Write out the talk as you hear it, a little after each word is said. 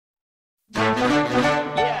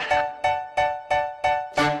Yeah.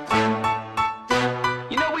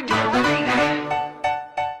 You know we do it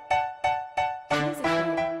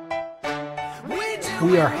right.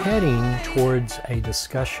 We are heading towards a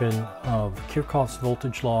discussion of Kirchhoff's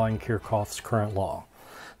voltage law and Kirchhoff's current law.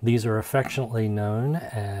 These are affectionately known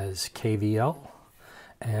as KVL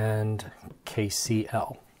and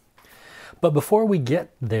KCL. But before we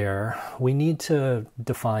get there, we need to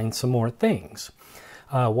define some more things.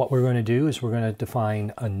 What we're going to do is we're going to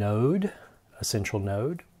define a node, essential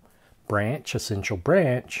node, branch, essential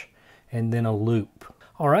branch, and then a loop.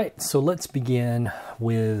 All right, so let's begin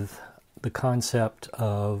with the concept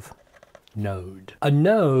of node. A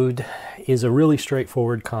node is a really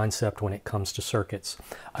straightforward concept when it comes to circuits.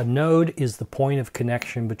 A node is the point of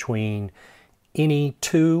connection between any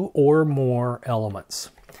two or more elements.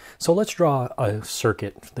 So let's draw a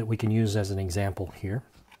circuit that we can use as an example here.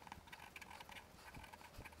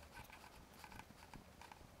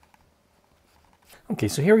 Okay,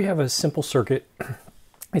 so here we have a simple circuit.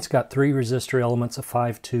 It's got three resistor elements, a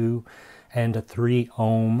 5-2 and a 3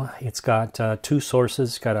 ohm. It's got two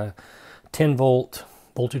sources. It's got a 10 volt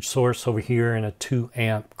voltage source over here and a 2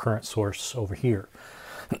 amp current source over here.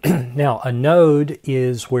 Now, a node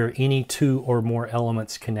is where any two or more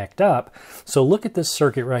elements connect up. So look at this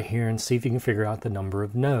circuit right here and see if you can figure out the number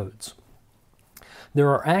of nodes. There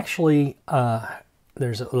are actually,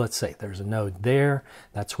 let's say there's a node there.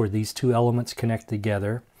 That's where these two elements connect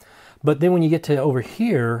together. But then when you get to over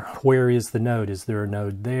here, where is the node? Is there a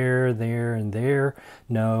node there, there, and there?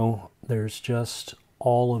 No, there's just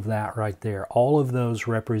all of that right there. All of those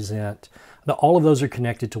represent, all of those are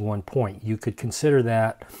connected to one point. You could consider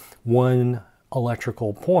that one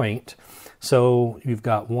electrical point. So you've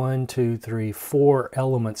got 1, 2, 3, 4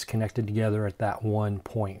 elements connected together at that one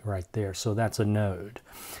point right there. So that's a node.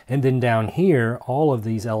 And then down here, all of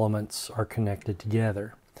these elements are connected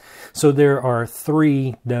together. So there are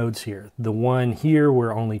 3 nodes here. The one here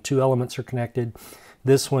where only 2 elements are connected,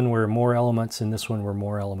 this one where more elements, and this one where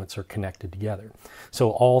more elements are connected together. So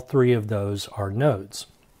all 3 of those are nodes.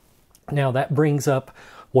 Now that brings up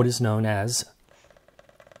what is known as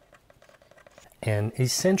an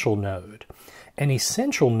essential node. An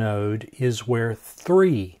essential node is where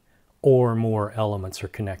 3 or more elements are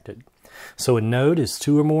connected. So a node is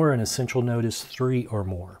 2 or more, an essential node is 3 or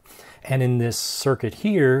more. And in this circuit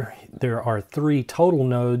here, there are 3 total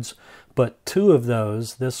nodes, but 2 of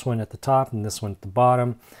those, this one at the top and this one at the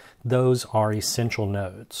bottom, those are essential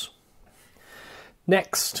nodes.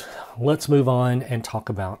 Next, let's move on and talk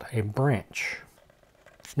about a branch.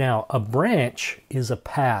 Now, a branch is a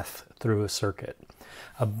path through a circuit.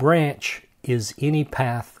 A branch is any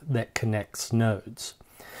path that connects nodes.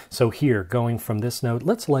 So here, going from this node,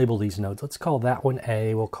 let's label these nodes. Let's call that one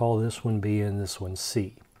A, we'll call this one B, and this one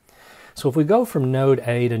C. So if we go from node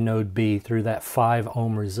A to node B through that 5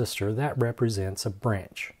 ohm resistor, that represents a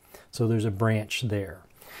branch. So there's a branch there.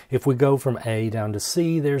 If we go from A down to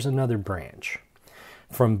C, there's another branch.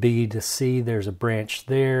 From B to C, there's a branch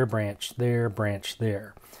there, branch there, branch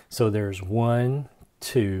there. So there's 1,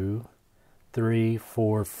 2, 3,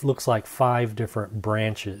 4, looks like 5 different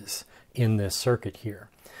branches in this circuit here.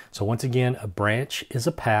 So once again, a branch is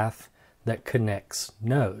a path that connects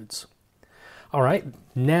nodes. All right,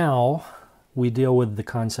 now we deal with the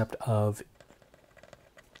concept of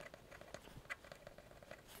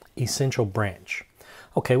essential branch.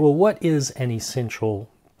 Okay, well, what is an essential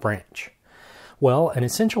branch? Well, an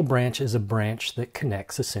essential branch is a branch that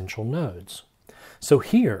connects essential nodes. So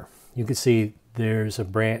here, you can see there's a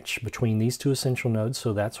branch between these 2 essential nodes,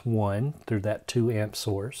 so that's 1 through that 2 amp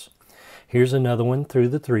source. Here's another one through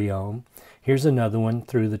the 3 ohm. Here's another one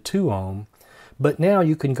through the 2 ohm. But now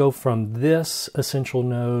you can go from this essential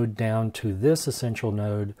node down to this essential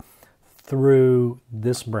node through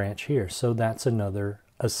this branch here. So that's another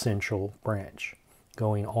essential branch,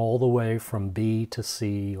 going all the way from B to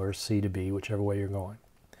C or C to B, whichever way you're going.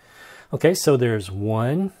 Okay, so there's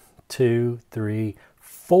 1, 2, 3,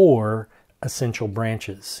 4 essential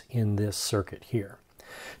branches in this circuit here.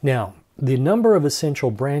 Now, the number of essential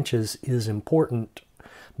branches is important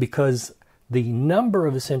because the number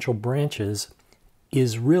of essential branches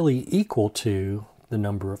is really equal to the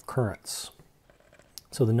number of currents.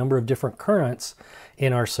 So the number of different currents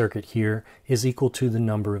in our circuit here is equal to the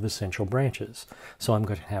number of essential branches. So I'm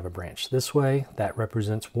going to have a branch this way. That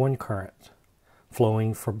represents 1 current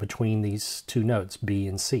flowing from between these 2 nodes, B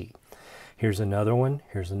and C. Here's another one,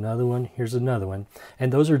 here's another one, here's another one.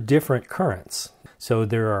 And those are different currents. So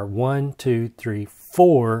there are 1, 2, 3,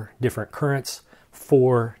 4 different currents,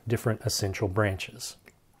 4 different essential branches.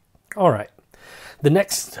 All right. The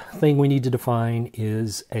next thing we need to define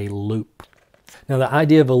is a loop. Now the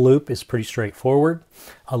idea of a loop is pretty straightforward.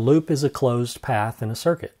 A loop is a closed path in a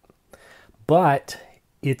circuit, but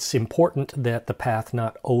it's important that the path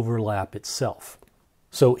not overlap itself.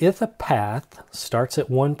 So if a path starts at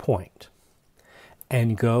one point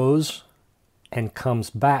and goes and comes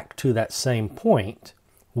back to that same point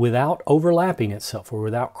without overlapping itself or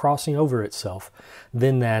without crossing over itself,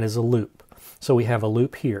 then that is a loop. So we have a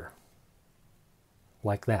loop here,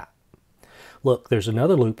 like that. Look, there's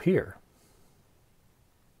another loop here.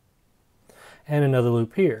 And another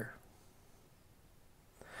loop here.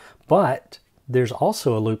 But there's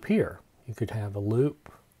also a loop here. You could have a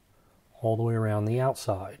loop all the way around the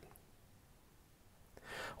outside.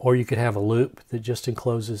 Or you could have a loop that just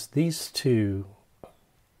encloses these two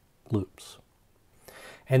loops.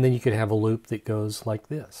 And then you could have a loop that goes like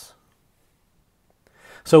this.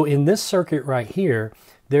 So in this circuit right here,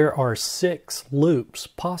 there are 6 loops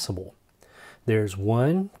possible. There's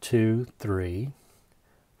 1, 2, 3,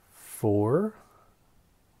 4,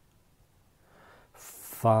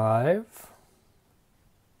 5,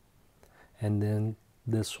 and then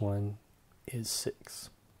this one is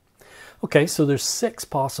 6. Okay, so there's 6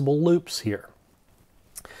 possible loops here.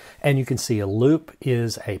 And you can see a loop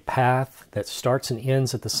is a path that starts and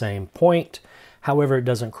ends at the same point. However, it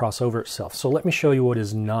doesn't cross over itself. So let me show you what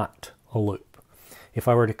is not a loop. If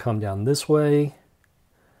I were to come down this way,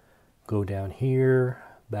 go down here,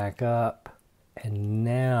 back up, and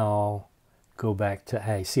now go back to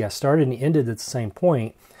A. See, I started and ended at the same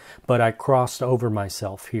point, but I crossed over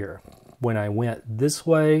myself here. When I went this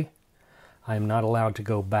way, I'm not allowed to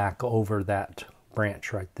go back over that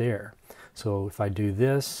branch right there. So if I do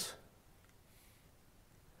this,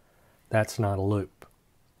 that's not a loop.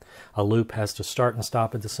 A loop has to start and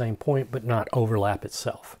stop at the same point, but not overlap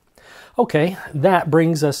itself. Okay, that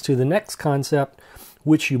brings us to the next concept,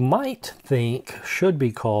 which you might think should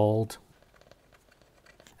be called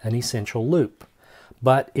an essential loop,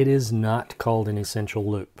 but it is not called an essential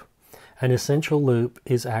loop. An essential loop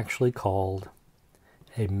is actually called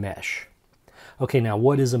a mesh. Okay, now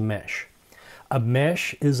what is a mesh? A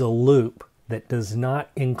mesh is a loop that does not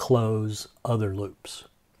enclose other loops.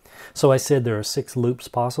 So I said there are 6 loops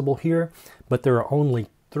possible here, but there are only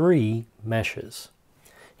 3 meshes.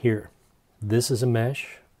 Here, this is a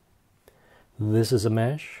mesh, this is a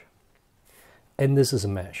mesh, and this is a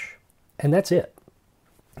mesh. And that's it.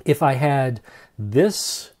 If I had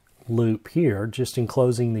this loop here, just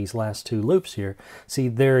enclosing these last 2 loops here, see,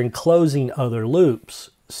 they're enclosing other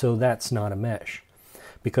loops, so that's not a mesh.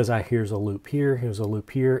 Because here's a loop here, here's a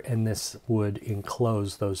loop here, and this would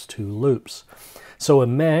enclose those 2 loops. So a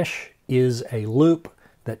mesh is a loop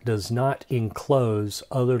that does not enclose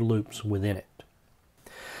other loops within it.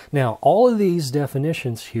 Now, all of these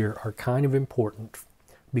definitions here are kind of important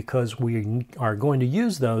because we are going to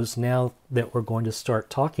use those now that we're going to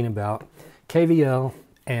start talking about KVL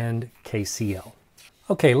and KCL.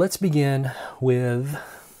 Okay, let's begin with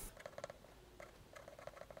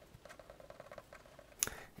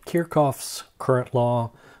Kirchhoff's current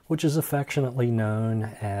law, which is affectionately known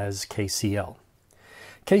as KCL.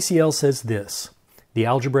 KCL says this: the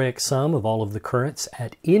algebraic sum of all of the currents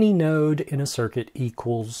at any node in a circuit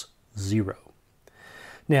equals 0.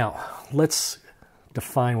 Now, let's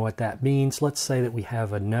define what that means. Let's say that we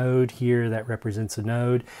have a node here that represents a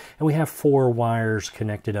node, and we have 4 wires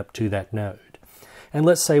connected up to that node. And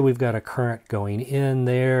let's say we've got a current going in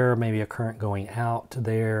there, maybe a current going out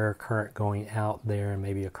there, current going out there, and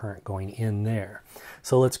maybe a current going in there.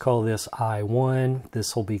 So let's call this I1,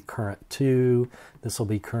 this will be current 2, this will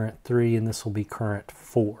be current 3, and this will be current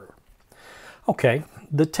 4. Okay,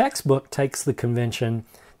 the textbook takes the convention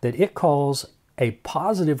that it calls a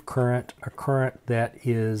positive current a current that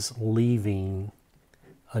is leaving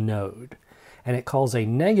a node. And it calls a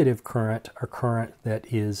negative current a current that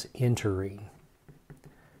is entering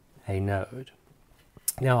a node.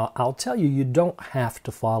 Now, I'll tell you, you don't have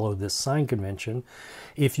to follow this sign convention.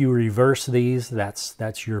 If you reverse these,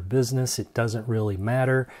 that's your business. It doesn't really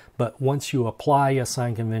matter. But once you apply a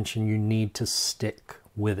sign convention, you need to stick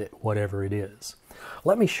with it, whatever it is.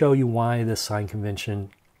 Let me show you why this sign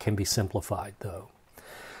convention can be simplified, though.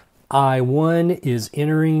 I1 is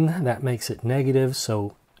entering, that makes it negative,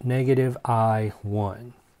 so negative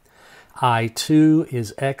I1. I2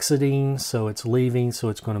 is exiting, so it's leaving, so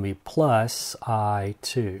it's going to be plus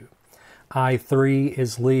I2. I3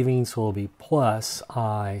 is leaving, so it'll be plus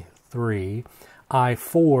I3.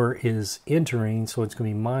 I4 is entering, so it's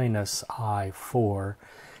going to be minus I4,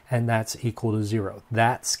 and that's equal to 0.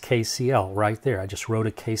 That's KCL right there. I just wrote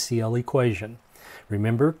a KCL equation.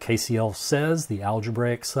 Remember, KCL says the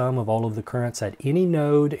algebraic sum of all of the currents at any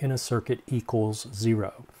node in a circuit equals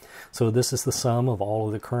 0. So this is the sum of all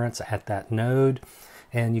of the currents at that node,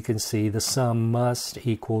 and you can see the sum must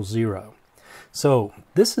equal 0. So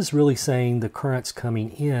this is really saying the currents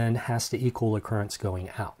coming in has to equal the currents going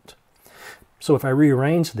out. So if I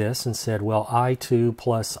rearrange this and said, well, I2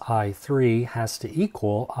 plus I3 has to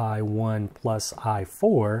equal I1 plus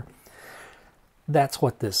I4, that's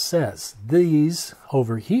what this says. These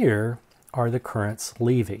over here are the currents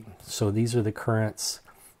leaving. So these are the currents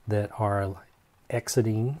that are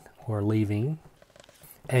exiting or leaving,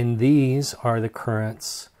 and these are the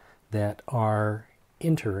currents that are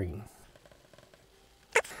entering.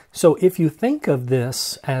 So if you think of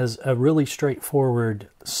this as a really straightforward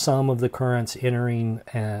sum of the currents entering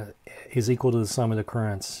is equal to the sum of the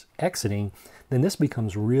currents exiting, then this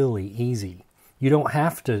becomes really easy. You don't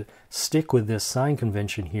have to stick with this sign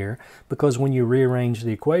convention here, because when you rearrange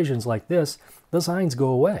the equations like this, the signs go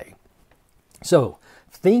away. So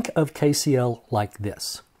think of KCL like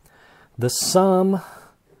this. The sum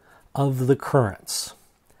of the currents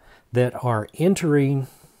that are entering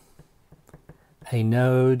a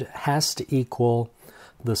node has to equal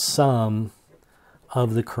the sum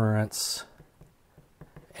of the currents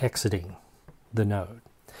exiting the node.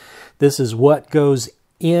 This is what goes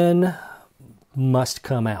in must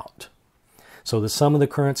come out. So the sum of the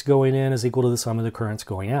currents going in is equal to the sum of the currents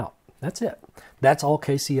going out. That's it. That's all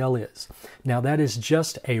KCL is. Now that is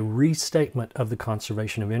just a restatement of the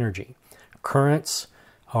conservation of energy. Currents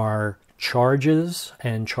are charges,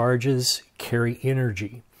 and charges carry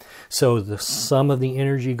energy. So the sum of the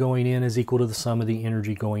energy going in is equal to the sum of the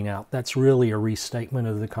energy going out. That's really a restatement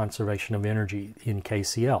of the conservation of energy in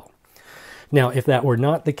KCL. Now, if that were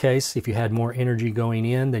not the case, if you had more energy going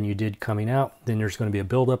in than you did coming out, then there's going to be a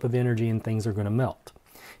buildup of energy and things are going to melt.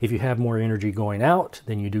 If you have more energy going out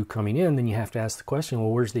than you do coming in, then you have to ask the question,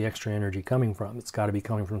 well, where's the extra energy coming from? It's got to be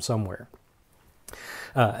coming from somewhere.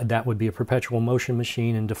 That would be a perpetual motion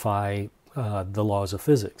machine and defy the laws of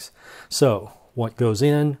physics. So what goes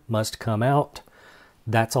in must come out.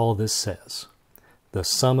 That's all this says. The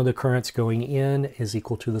sum of the currents going in is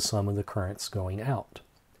equal to the sum of the currents going out.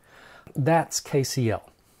 That's KCL.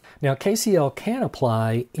 Now KCL can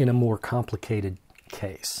apply in a more complicated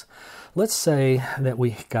case. Let's say that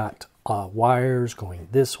we got wires going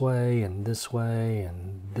this way and this way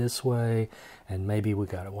and this way, and maybe we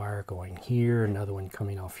got a wire going here, another one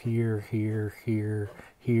coming off here, here, here,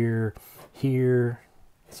 here, here,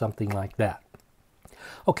 something like that.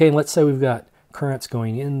 Okay, and let's say we've got currents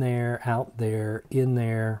going in there, out there, in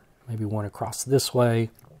there, maybe one across this way,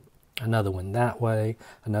 another one that way,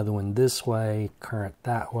 another one this way, current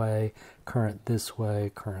that way, current this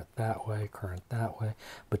way, current that way, current that way.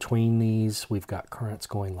 Between these, we've got currents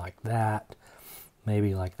going like that,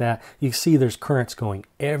 maybe like that. You see there's currents going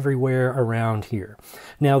everywhere around here.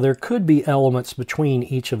 Now there could be elements between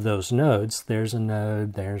each of those nodes. There's a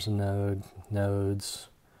node, nodes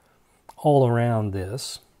all around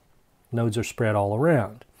this. Nodes are spread all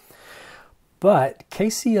around. But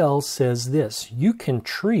KCL says this: you can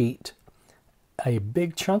treat a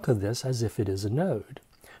big chunk of this as if it is a node.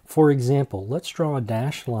 For example, let's draw a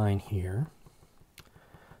dashed line here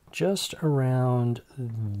just around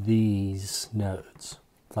these nodes,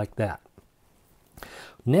 like that.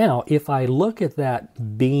 Now, if I look at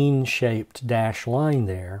that bean-shaped dashed line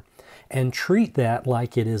there and treat that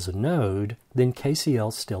like it is a node, then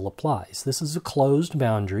KCL still applies. This is a closed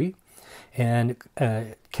boundary, and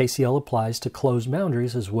KCL applies to closed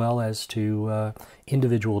boundaries as well as to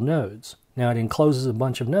individual nodes. Now it encloses a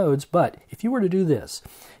bunch of nodes, but if you were to do this,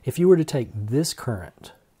 if you were to take this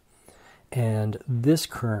current, and this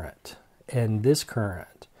current, and this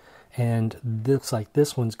current, and looks like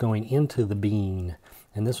this one's going into the bean,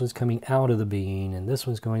 and this one's coming out of the bean, and this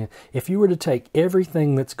one's going in. If you were to take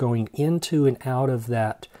everything that's going into and out of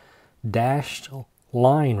that dashed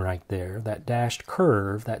line right there, that dashed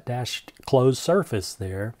curve, that dashed closed surface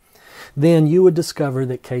there, then you would discover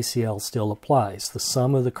that KCL still applies. The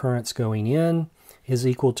sum of the currents going in is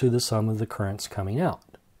equal to the sum of the currents coming out.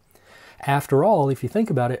 After all, if you think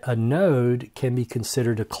about it, a node can be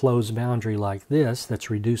considered a closed boundary like this that's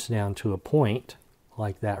reduced down to a point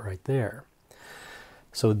like that right there.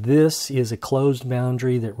 So this is a closed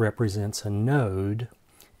boundary that represents a node,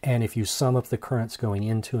 and if you sum up the currents going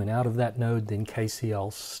into and out of that node, then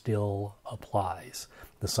KCL still applies.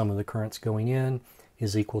 The sum of the currents going in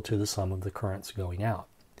is equal to the sum of the currents going out.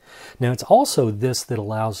 Now it's also this that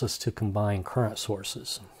allows us to combine current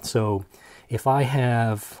sources. So if I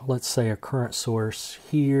have, let's say, a current source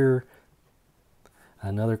here,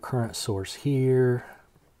 another current source here,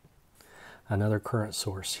 another current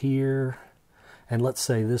source here, and let's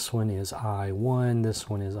say this one is I1, this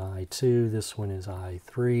one is I2, this one is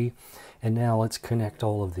I3, and now let's connect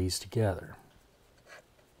all of these together.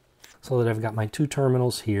 So that I've got my two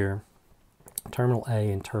terminals here, terminal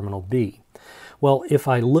A and terminal B. Well, if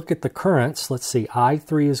I look at the currents, let's see,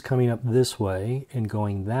 I3 is coming up this way and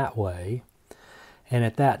going that way, and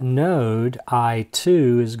at that node,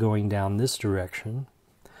 I2 is going down this direction.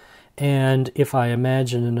 And if I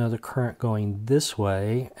imagine another current going this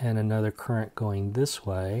way and another current going this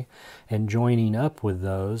way and joining up with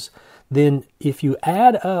those, then if you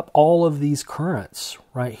add up all of these currents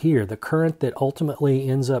right here, the current that ultimately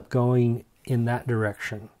ends up going in that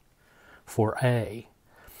direction for A,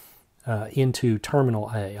 into terminal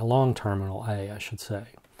A, along terminal A, I should say,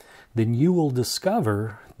 then you will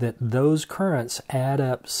discover that those currents add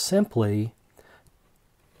up simply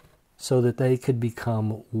so that they could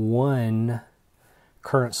become one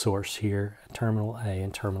current source here at terminal A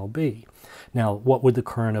and terminal B. Now, what would the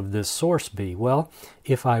current of this source be? Well,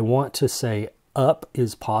 if I want to say up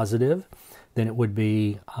is positive, then it would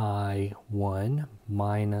be I1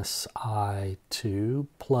 minus I2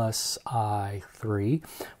 plus I3.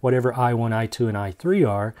 Whatever I1, I2, and I3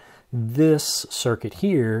 are, this circuit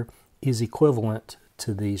here is equivalent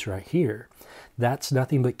to these right here. That's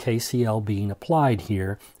nothing but KCL being applied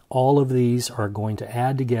here. All of these are going to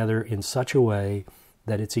add together in such a way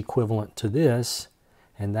that it's equivalent to this,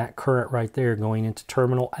 and that current right there going into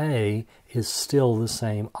terminal A is still the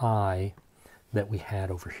same I that we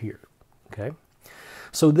had over here. Okay,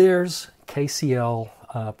 so there's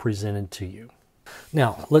KCL presented to you.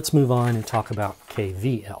 Now let's move on and talk about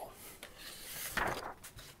KVL.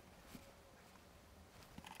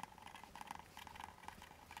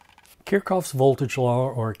 Kirchhoff's voltage law,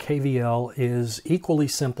 or KVL, is equally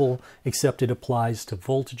simple, except it applies to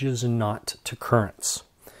voltages and not to currents.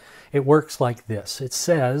 It works like this. It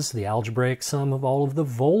says the algebraic sum of all of the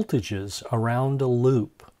voltages around a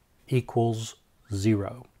loop equals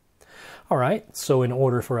 0. All right, so in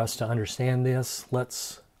order for us to understand this,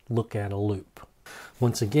 let's look at a loop.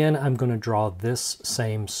 Once again, I'm going to draw this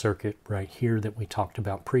same circuit right here that we talked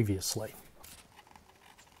about previously.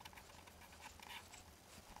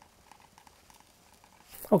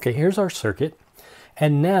 Okay, here's our circuit,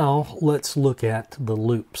 and now let's look at the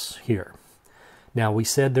loops here. Now we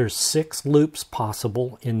said there's 6 loops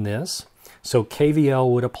possible in this, so KVL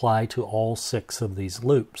would apply to all 6 of these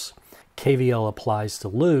loops. KVL applies to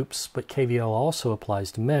loops, but KVL also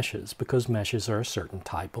applies to meshes, because meshes are a certain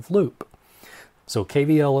type of loop. So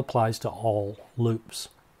KVL applies to all loops.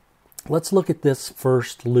 Let's look at this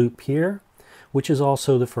first loop here, which is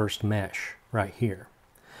also the first mesh right here.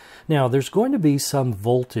 Now there's going to be some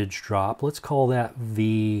voltage drop. Let's call that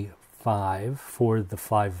V5 for the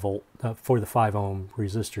 5 ohm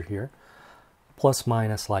resistor here, plus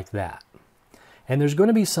minus like that. And there's going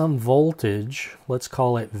to be some voltage, let's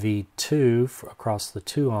call it V2 across the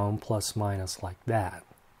 2 ohm, plus minus like that.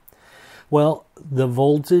 Well, the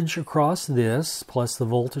voltage across this, plus the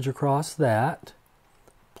voltage across that,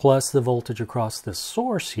 plus the voltage across this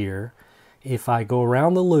source here, if I go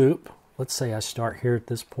around the loop, let's say I start here at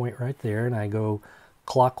this point right there, and I go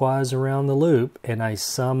clockwise around the loop, and I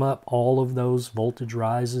sum up all of those voltage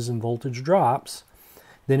rises and voltage drops,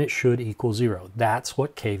 then it should equal 0. That's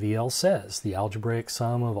what KVL says. The algebraic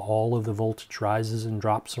sum of all of the voltage rises and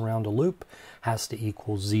drops around a loop has to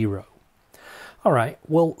equal 0. All right,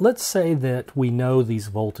 well, let's say that we know these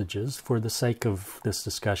voltages. For the sake of this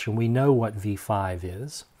discussion, we know what V5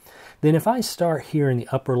 is. Then if I start here in the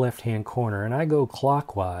upper left-hand corner and I go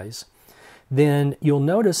clockwise, then you'll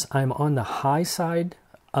notice I'm on the high side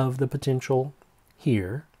of the potential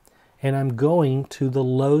here, and I'm going to the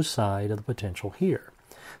low side of the potential here.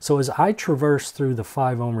 So as I traverse through the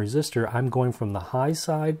 5 ohm resistor, I'm going from the high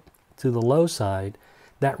side to the low side.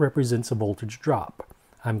 That represents a voltage drop.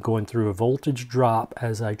 I'm going through a voltage drop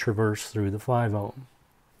as I traverse through the 5 ohm.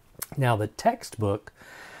 Now the textbook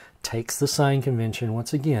takes the sign convention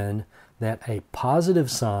once again that a positive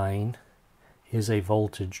sign is a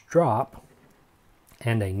voltage drop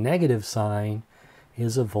and a negative sign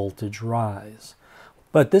is a voltage rise.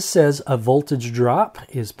 But this says a voltage drop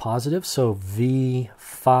is positive, so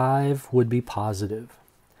V5 would be positive.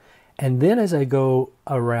 And then as I go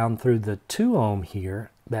around through the 2 ohm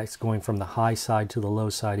here, that's going from the high side to the low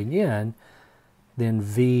side again, then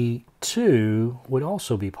V2 would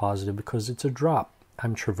also be positive because it's a drop.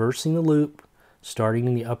 I'm traversing the loop, starting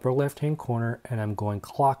in the upper left-hand corner, and I'm going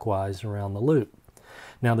clockwise around the loop.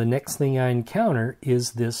 Now the next thing I encounter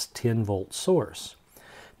is this 10-volt source.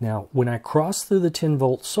 Now when I cross through the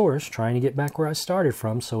 10-volt source, trying to get back where I started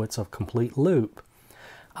from, so it's a complete loop,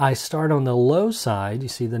 I start on the low side. You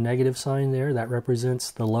see the negative sign there? That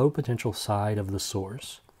represents the low potential side of the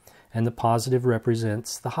source. And the positive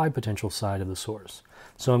represents the high potential side of the source.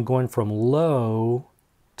 So I'm going from low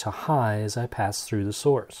to high as I pass through the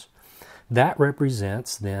source. That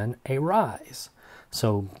represents then a rise.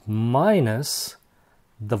 So minus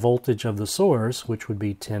the voltage of the source, which would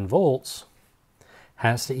be 10 volts,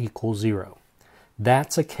 has to equal 0.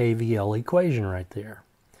 That's a KVL equation right there.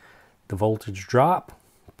 The voltage drop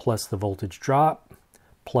plus the voltage drop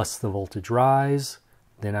plus the voltage rise,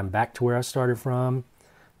 then I'm back to where I started from,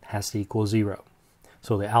 has to equal 0.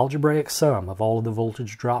 So the algebraic sum of all of the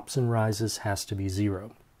voltage drops and rises has to be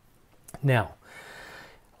 0. Now,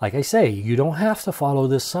 like I say, you don't have to follow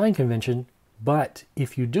this sign convention, but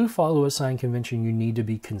if you do follow a sign convention, you need to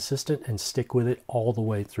be consistent and stick with it all the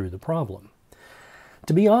way through the problem.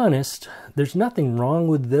 To be honest, there's nothing wrong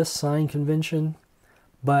with this sign convention,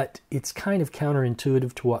 but it's kind of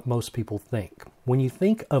counterintuitive to what most people think. When you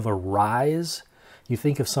think of a rise, you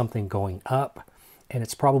think of something going up, and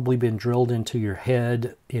it's probably been drilled into your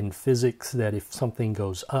head in physics that if something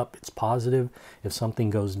goes up, it's positive. If something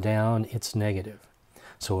goes down, it's negative.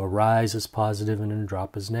 So a rise is positive and a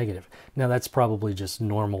drop is negative. Now that's probably just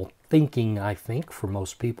normal thinking, I think, for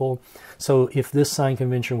most people. So if this sign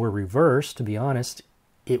convention were reversed, to be honest,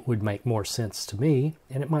 it would make more sense to me,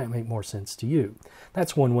 and it might make more sense to you.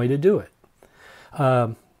 That's one way to do it.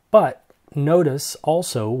 But notice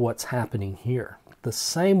also what's happening here. The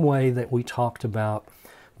same way that we talked about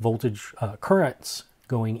voltage currents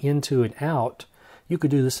going into and out, you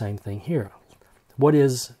could do the same thing here. What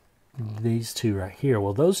is these two right here?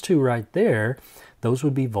 Well, those two right there, those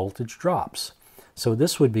would be voltage drops. So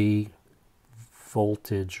this would be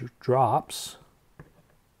voltage drops.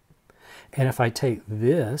 And if I take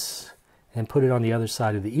this and put it on the other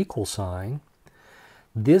side of the equal sign,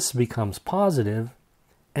 this becomes positive,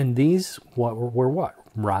 and these were what?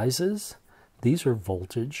 Rises? These are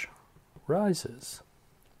voltage rises.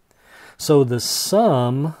 So the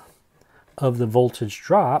sum of the voltage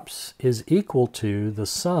drops is equal to the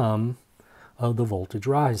sum of the voltage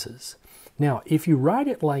rises. Now, if you write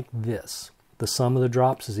it like this, the sum of the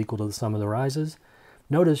drops is equal to the sum of the rises,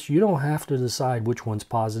 notice you don't have to decide which one's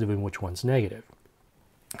positive and which one's negative.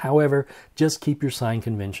 However, just keep your sign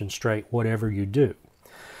convention straight, whatever you do.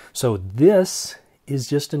 So this is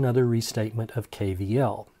just another restatement of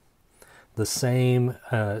KVL. The same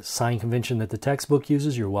sign convention that the textbook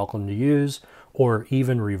uses, you're welcome to use, or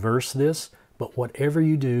even reverse this, but whatever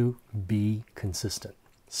you do, be consistent.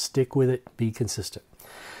 Stick with it, be consistent.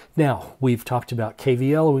 Now, we've talked about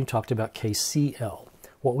KVL and we've talked about KCL.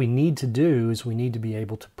 What we need to do is we need to be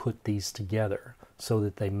able to put these together so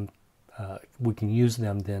that we can use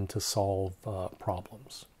them then to solve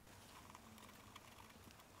problems.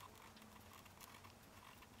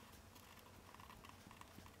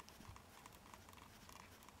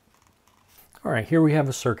 All right, here we have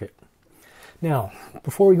a circuit. Now,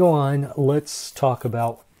 before we go on, let's talk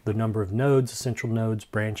about the number of nodes, essential nodes,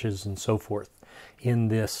 branches, and so forth in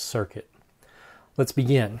this circuit. Let's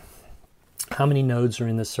begin. How many nodes are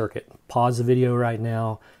in this circuit? Pause the video right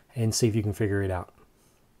now and see if you can figure it out.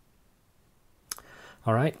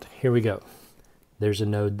 All right, here we go. There's a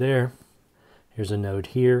node there. Here's a node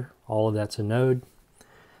here. All of that's a node.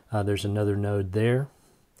 There's another node there.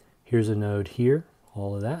 Here's a node here.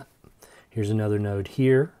 All of that. Here's another node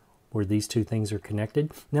here where these two things are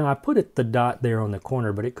connected. Now I put the dot there on the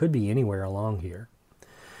corner, but it could be anywhere along here.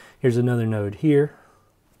 Here's another node here.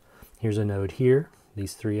 Here's a node here.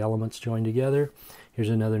 These three elements join together. Here's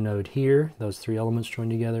another node here. Those three elements join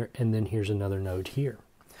together. And then here's another node here.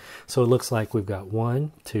 So it looks like we've got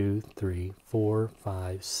 1, 2, 3, 4,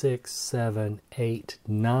 5, 6, 7, 8,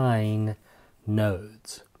 9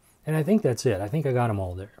 nodes. And I think that's it. I think I got them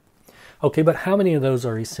all there. Okay, but how many of those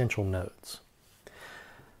are essential nodes?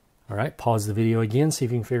 All right, pause the video again, see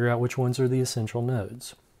if you can figure out which ones are the essential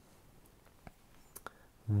nodes.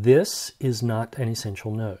 This is not an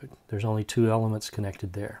essential node. There's only two elements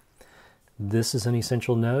connected there. This is an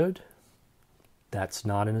essential node. That's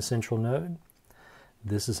not an essential node.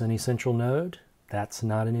 This is an essential node. That's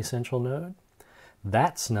not an essential node.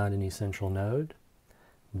 That's not an essential node.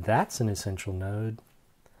 That's an essential node.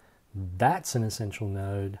 That's an essential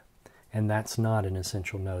node. And that's not an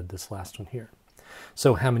essential node, this last one here.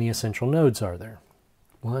 So how many essential nodes are there?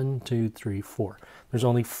 1, 2, 3, 4. There's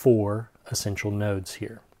only 4 essential nodes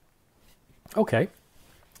here. Okay,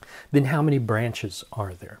 then how many branches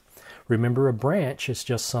are there? Remember, a branch is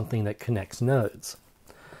just something that connects nodes.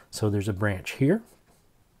 So there's a branch here.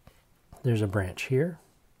 There's a branch here.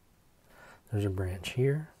 There's a branch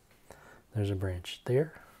here. There's a branch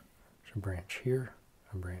there. There's a branch here.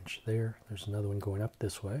 a branch there. There's another one going up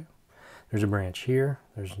this way. There's a branch here.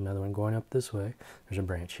 There's another one going up this way. There's a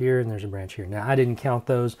branch here, and there's a branch here. Now, I didn't count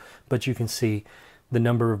those, but you can see the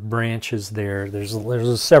number of branches there.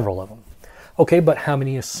 There's several of them. Okay, but how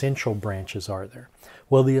many essential branches are there?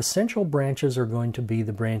 Well, the essential branches are going to be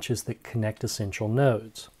the branches that connect essential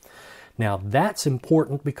nodes. Now, that's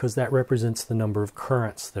important because that represents the number of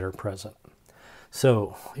currents that are present.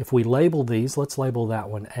 So, if we label these, let's label that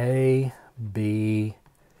one A, B,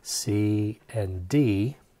 C, and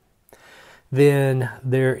D. Then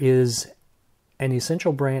there is an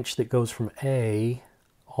essential branch that goes from A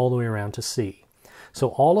all the way around to C. So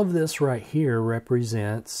all of this right here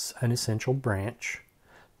represents an essential branch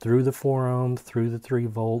through the 4 ohm, through the 3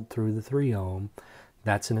 volt, through the 3 ohm.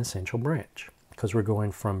 That's an essential branch because we're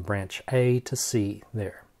going from branch A to C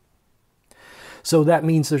there. So that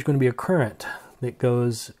means there's going to be a current that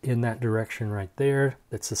goes in that direction right there.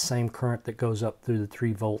 That's the same current that goes up through the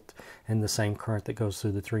 3 volt and the same current that goes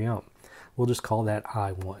through the 3 ohm. We'll just call that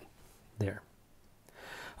I1 there.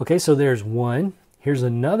 Okay, so there's one. Here's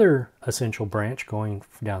another essential branch going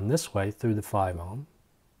down this way through the 5 ohm.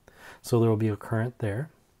 So there will be a current there.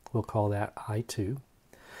 We'll call that I2.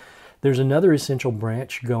 There's another essential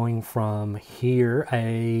branch going from here,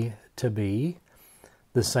 A to B.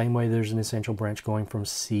 The same way there's an essential branch going from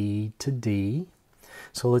C to D.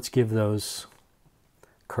 So let's give those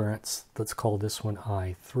currents, let's call this one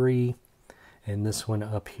I3, and this one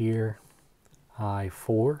up here,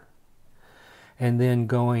 I4. And then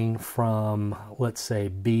going from, let's say,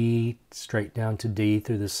 B straight down to D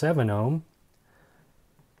through the 7 ohm,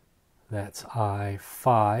 that's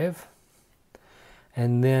I5.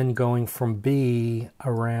 And then going from B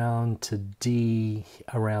around to D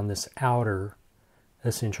around this outer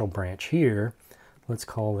essential branch here, let's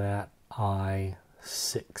call that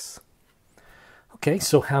I6. Okay,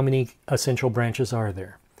 so how many essential branches are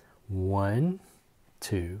there? 1,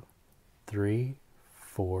 2, 3,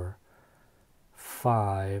 4,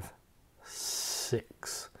 5,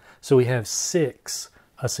 6. So we have 6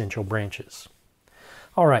 essential branches.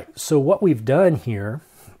 All right, so what we've done here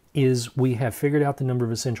is we have figured out the number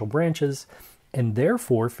of essential branches and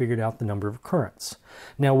therefore figured out the number of currents.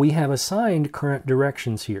 Now we have assigned current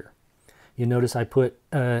directions here. You notice I put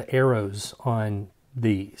arrows on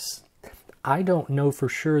these. I don't know for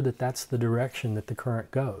sure that that's the direction that the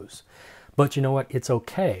current goes. But you know what? It's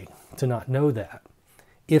okay to not know that.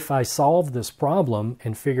 If I solve this problem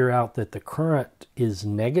and figure out that the current is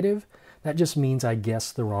negative, that just means I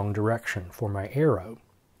guessed the wrong direction for my arrow.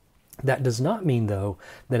 That does not mean, though,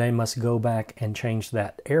 that I must go back and change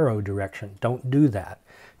that arrow direction. Don't do that.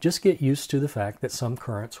 Just get used to the fact that some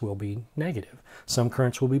currents will be negative. Some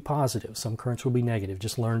currents will be positive. Some currents will be negative.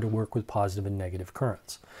 Just learn to work with positive and negative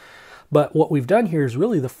currents. But what we've done here is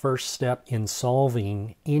really the first step in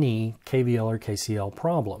solving any KVL or KCL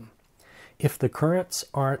problem. If the currents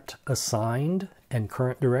aren't assigned and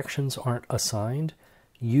current directions aren't assigned,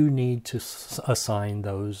 you need to assign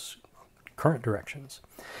those current directions.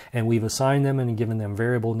 And we've assigned them and given them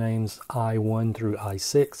variable names I1 through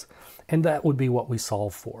I6, and that would be what we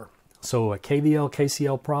solve for. So a KVL,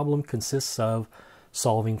 KCL problem consists of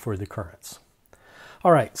solving for the currents.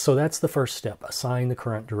 All right, so that's the first step, assign the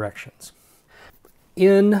current directions.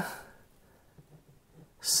 In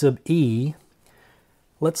sub E,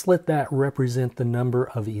 let's let that represent the number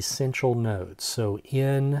of essential nodes. So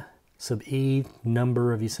in sub E,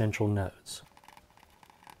 number of essential nodes.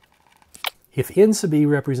 If n sub E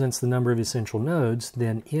represents the number of essential nodes,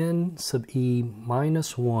 then n sub E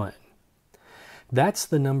minus 1, that's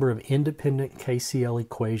the number of independent KCL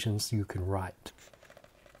equations you can write.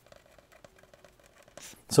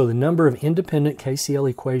 So the number of independent KCL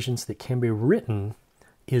equations that can be written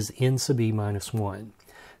is n sub E minus 1.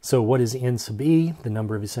 So what is n sub E? The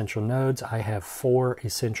number of essential nodes. I have 4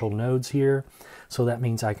 essential nodes here. So that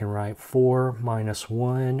means I can write 4 minus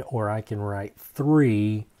 1, or I can write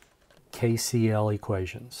 3 KCL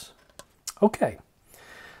equations. Okay,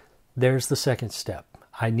 there's the second step.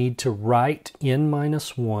 I need to write n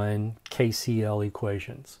minus 1 KCL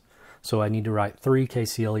equations. So I need to write 3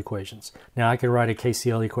 KCL equations. Now I can write a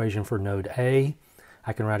KCL equation for node A.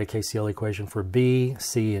 I can write a KCL equation for B,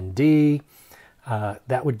 C, and D.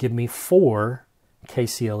 That would give me 4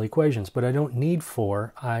 KCL equations, but I don't need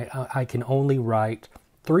 4. I can only write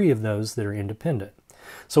 3 of those that are independent.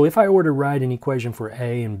 So if I were to write an equation for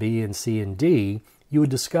A and B and C and D, you would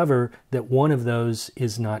discover that one of those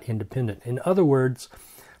is not independent. In other words,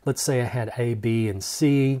 let's say I had A, B, and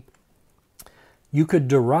C. You could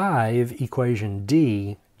derive equation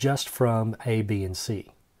D just from A, B, and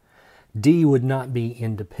C. D would not be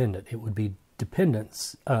independent. It would be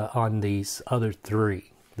dependence on these other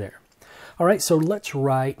three there. All right, so let's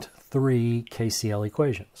write three KCL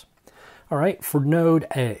equations. All right, for node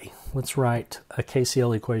A, let's write a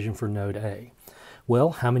KCL equation for node A.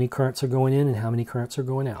 Well, how many currents are going in and how many currents are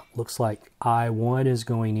going out? Looks like I1 is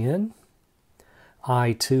going in,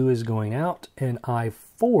 I2 is going out, and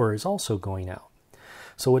I4 is also going out.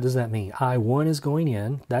 So what does that mean? I1 is going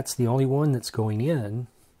in, that's the only one that's going in,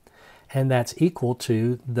 and that's equal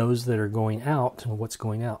to those that are going out. And what's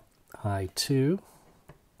going out? I2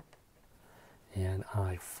 and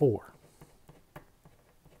I4.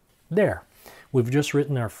 There, we've just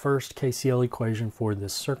written our first KCL equation for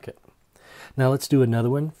this circuit. Now let's do another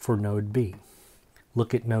one for node B.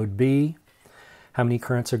 Look at node B. How many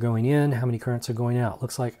currents are going in? How many currents are going out?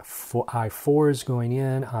 Looks like I4 is going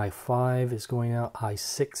in, I5 is going out,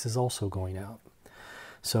 I6 is also going out.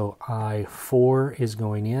 So I4 is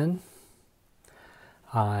going in,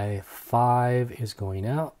 I5 is going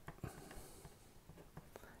out,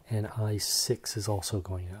 and I6 is also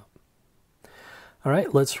going out. All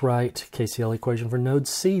right, let's write KCL equation for node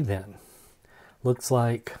C then. Looks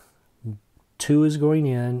like 2 is going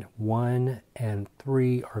in, 1 and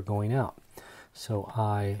 3 are going out. So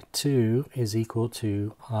I2 is equal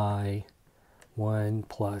to I1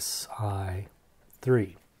 plus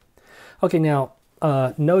I3. Okay, now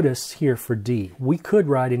notice here for D, we could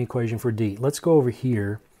write an equation for D. Let's go over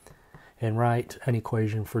here and write an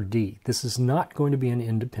equation for D. This is not going to be an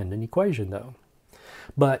independent equation though.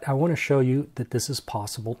 But I want to show you that this is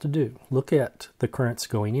possible to do. Look at the currents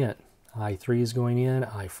going in. I3 is going in,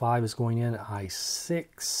 I5 is going in,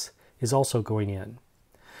 I6 is also going in.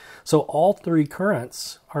 So all three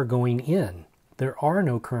currents are going in. There are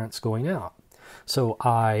no currents going out. So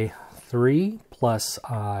I3 plus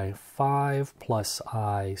I5 plus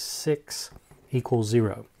I6 equals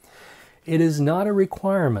 0. It is not a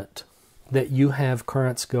requirement that you have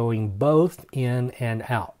currents going both in and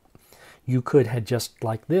out. You could have just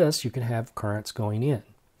like this, you could have currents going in.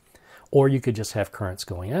 Or you could just have currents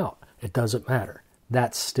going out. It doesn't matter.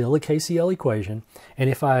 That's still a KCL equation. And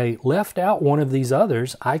if I left out one of these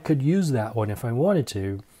others, I could use that one if I wanted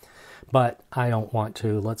to. But I don't want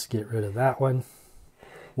to. Let's get rid of that one.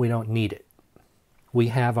 We don't need it. We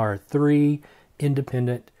have our three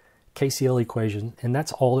independent KCL equations, and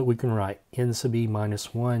that's all that we can write. N sub E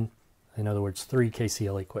minus 1. In other words, three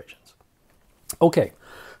KCL equations. Okay,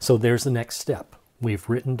 so there's the next step. We've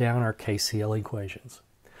written down our KCL equations.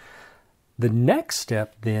 The next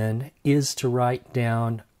step then is to write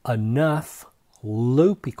down enough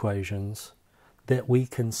loop equations that we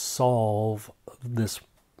can solve this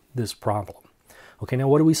problem. Okay, now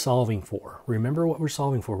what are we solving for? Remember what we're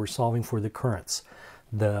solving for. We're solving for the currents.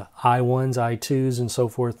 The I1s, I2s, and so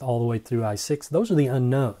forth all the way through I6. Those are the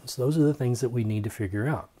unknowns. Those are the things that we need to figure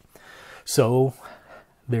out. So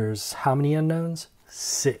there's how many unknowns?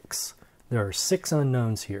 6. There are 6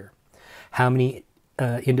 unknowns here. How many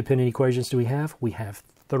independent equations do we have? We have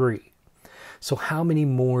 3. So how many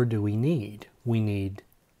more do we need? We need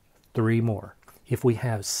 3 more. If we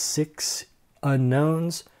have 6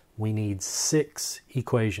 unknowns, we need 6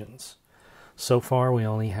 equations. So far we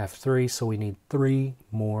only have 3, so we need 3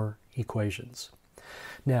 more equations.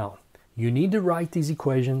 Now, you need to write these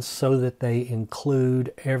equations so that they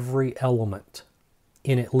include every element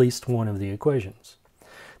in at least one of the equations.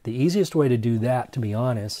 The easiest way to do that, to be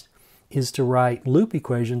honest, is to write loop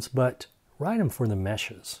equations, but write them for the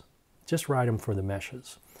meshes. Just write them for the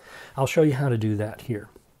meshes. I'll show you how to do that here.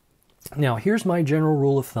 Now, here's my general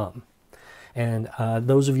rule of thumb. And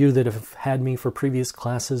those of you that have had me for previous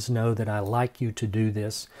classes know that I like you to do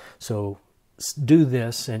this. So do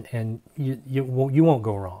this and you won't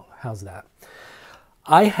go wrong. How's that?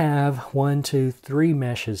 I have 1, 2, 3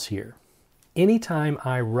 meshes here. Anytime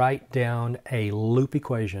I write down a loop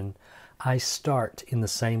equation, I start in the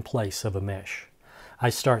same place of a mesh. I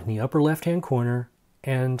start in the upper left-hand corner,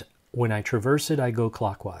 and when I traverse it, I go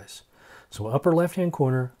clockwise. So upper left-hand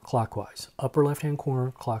corner, clockwise. Upper left-hand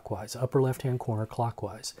corner, clockwise. Upper left-hand corner,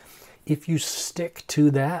 clockwise. If you stick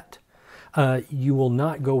to that, you will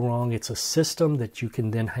not go wrong. It's a system that you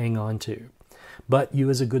can then hang on to. But you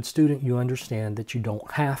as a good student, you understand that you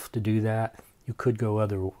don't have to do that. You could go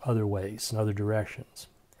other ways and other directions.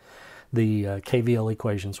 The KVL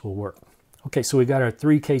equations will work. Okay, so we got our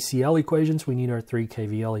 3 KCL equations. We need our 3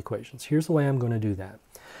 KVL equations. Here's the way I'm going to do that.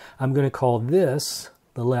 I'm going to call this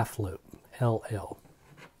the left loop, LL.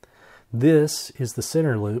 This is the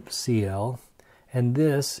center loop, CL. And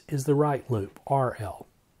this is the right loop, RL.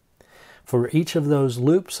 For each of those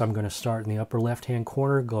loops, I'm going to start in the upper left-hand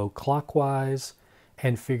corner, go clockwise,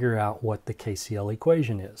 and figure out what the KCL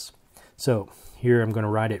equation is. So here I'm going to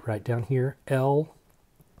write it right down here, L,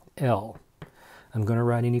 L. I'm going to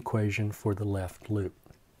write an equation for the left loop.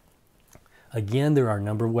 Again, there are a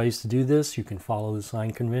number of ways to do this. You can follow the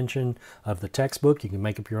sign convention of the textbook. You can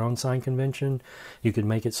make up your own sign convention. You can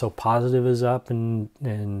make it so positive is up and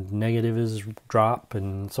negative is drop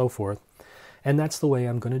and so forth. And that's the way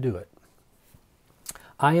I'm going to do it.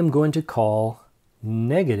 I am going to call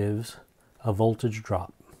negatives a voltage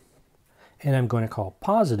drop. And I'm going to call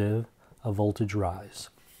positive a voltage rise.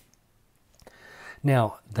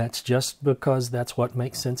 Now, that's just because that's what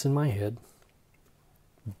makes sense in my head.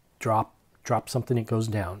 Drop something, it goes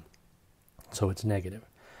down. So it's negative.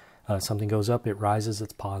 Something goes up, it rises,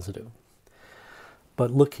 it's positive.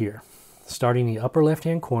 But look here. Starting the upper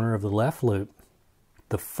left-hand corner of the left loop,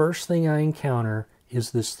 the first thing I encounter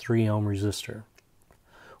is this 3 ohm resistor.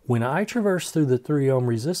 When I traverse through the 3 ohm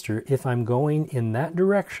resistor, if I'm going in that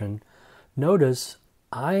direction, notice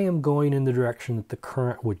I am going in the direction that the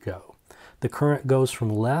current would go. The current goes from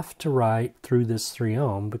left to right through this 3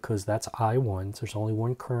 ohm because that's I1. There's only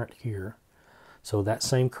one current here. So that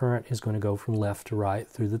same current is going to go from left to right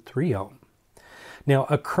through the 3 ohm. Now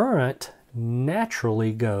a current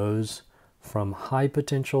naturally goes from high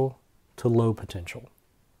potential to low potential.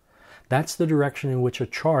 That's the direction in which a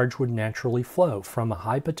charge would naturally flow, from a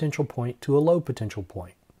high potential point to a low potential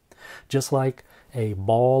point. Just like a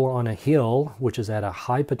ball on a hill, which is at a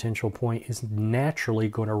high potential point, is naturally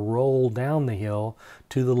going to roll down the hill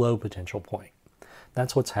to the low potential point.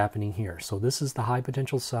 That's what's happening here. So this is the high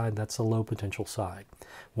potential side, that's the low potential side.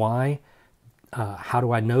 Why? How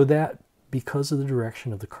do I know that? Because of the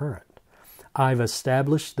direction of the current. I've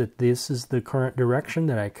established that this is the current direction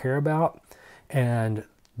that I care about, and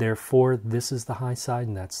therefore this is the high side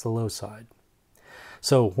and that's the low side.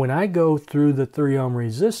 So when I go through the 3 ohm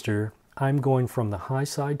resistor, I'm going from the high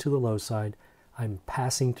side to the low side. I'm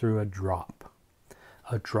passing through a drop.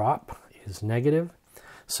 A drop is negative.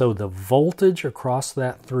 So the voltage across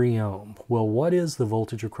that 3 ohm, well, what is the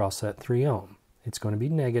voltage across that 3 ohm? It's going to be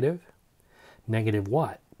negative. Negative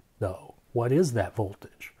what, though? What is that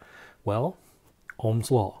voltage? Well, Ohm's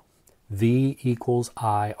law. V equals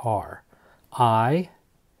IR. I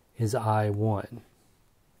is I1.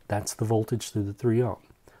 That's the voltage through the 3 ohm.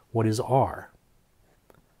 What is R?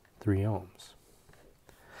 3 ohms.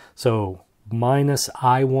 So minus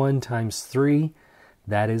I1 times 3,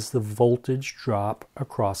 that is the voltage drop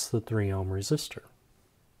across the 3 ohm resistor.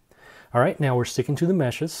 All right, now we're sticking to the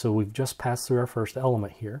meshes, so we've just passed through our first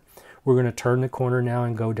element here. We're going to turn the corner now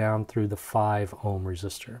and go down through the 5 ohm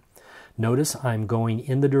resistor. Notice I'm going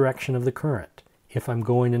in the direction of the current. If I'm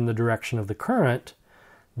going in the direction of the current,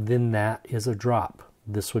 then that is a drop.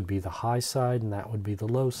 This would be the high side and that would be the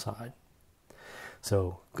low side.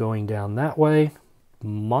 So going down that way,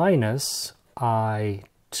 minus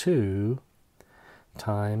I2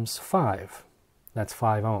 times 5. That's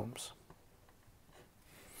 5 ohms.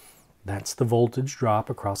 That's the voltage drop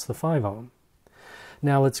across the 5 ohm.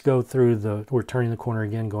 Now let's go through we're turning the corner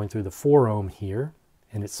again, going through the 4 ohm here,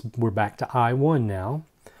 and we're back to I1 now.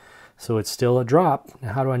 So it's still a drop.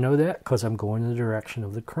 Now how do I know that? Because I'm going in the direction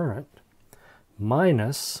of the current.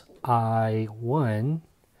 Minus I1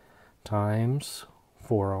 times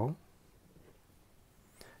 4 ohm.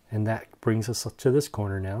 And that brings us to this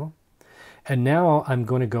corner now. And now I'm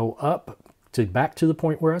going to go up back to the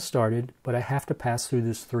point where I started, but I have to pass through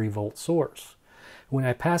this 3 volt source. When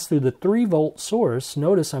I pass through the 3 volt source,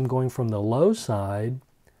 notice I'm going from the low side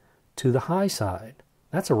to the high side.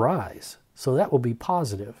 That's a rise. So that will be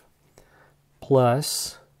positive.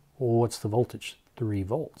 Plus, well, what's the voltage? 3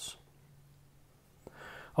 volts.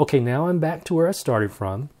 Okay, now I'm back to where I started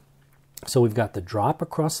from. So we've got the drop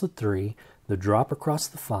across the 3, the drop across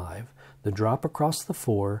the 5, the drop across the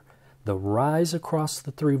 4, the rise across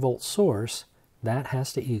the 3 volt source. That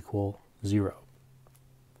has to equal 0.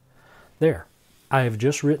 There. I have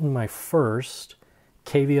just written my first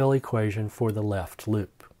KVL equation for the left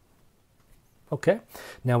loop. Okay,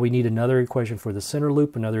 now we need another equation for the center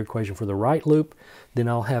loop, another equation for the right loop. Then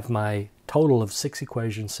I'll have my total of 6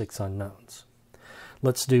 equations, 6 unknowns.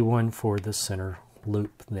 Let's do one for the center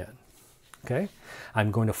loop then. Okay, I'm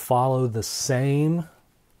going to follow the same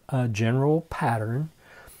general pattern.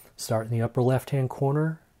 Start in the upper left-hand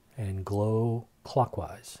corner and go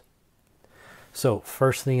clockwise. So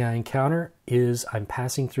first thing I encounter is I'm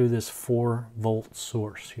passing through this 4 volt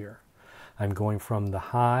source here. I'm going from the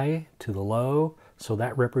high to the low, so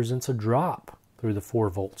that represents a drop through the 4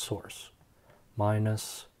 volt source,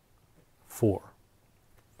 minus 4.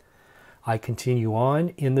 I continue on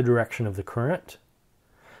in the direction of the current.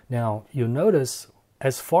 Now you'll notice,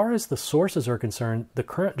 as far as the sources are concerned, the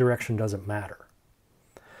current direction doesn't matter.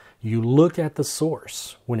 You look at the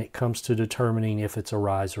source when it comes to determining if it's a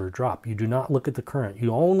rise or a drop. You do not look at the current.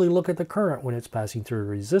 You only look at the current when it's passing through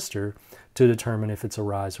a resistor to determine if it's a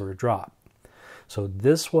rise or a drop. So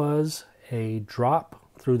this was a drop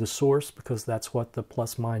through the source because that's what the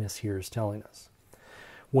plus minus here is telling us.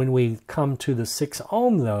 When we come to the 6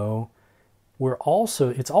 ohm though,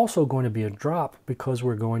 it's also going to be a drop because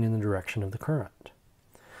we're going in the direction of the current.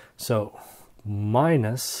 So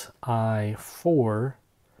minus I4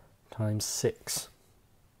 times 6.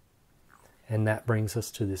 And that brings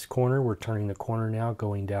us to this corner. We're turning the corner now,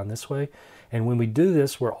 going down this way. And when we do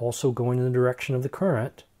this, we're also going in the direction of the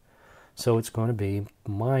current. So it's going to be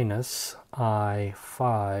minus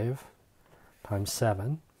I5 times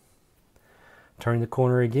 7. Turn the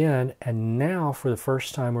corner again, and now for the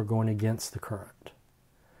first time we're going against the current.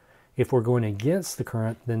 If we're going against the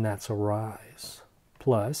current, then that's a rise.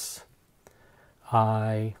 Plus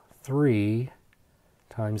I3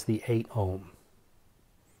 times the 8 ohm.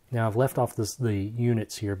 Now I've left off the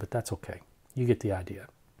units here, but that's okay. You get the idea.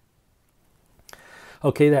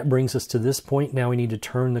 Okay, that brings us to this point. Now we need to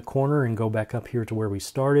turn the corner and go back up here to where we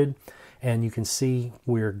started. And you can see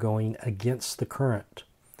we're going against the current.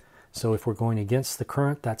 So if we're going against the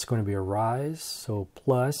current, that's going to be a rise. So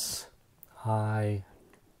plus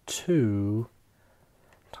I2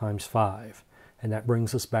 times 5. And that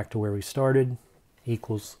brings us back to where we started,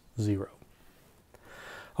 equals 0.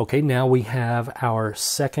 Okay, now we have our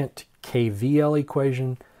second KVL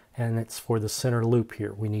equation, and it's for the center loop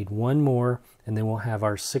here. We need one more, and then we'll have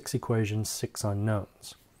our 6 equations, 6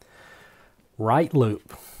 unknowns. Right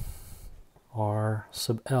loop, R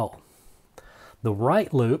sub L. The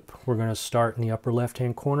right loop, we're going to start in the upper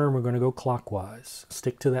left-hand corner, and we're going to go clockwise.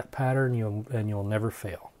 Stick to that pattern, and you'll never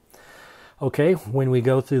fail. Okay, when we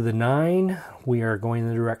go through the 9, we are going in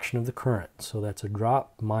the direction of the current. So that's a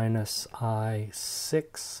drop minus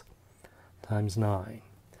I6 times 9.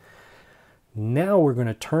 Now we're going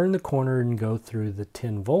to turn the corner and go through the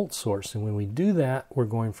 10-volt source. And when we do that, we're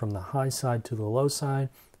going from the high side to the low side.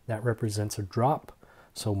 That represents a drop,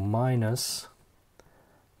 so minus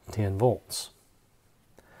 10 volts.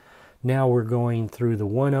 Now we're going through the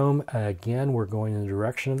 1 ohm. Again, we're going in the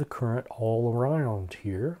direction of the current all around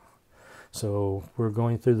here. So we're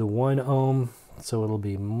going through the 1 ohm, so it'll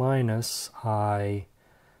be minus I6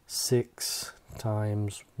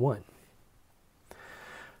 times 1.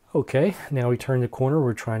 Okay, now we turn the corner.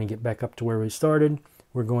 We're trying to get back up to where we started.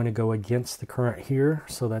 We're going to go against the current here,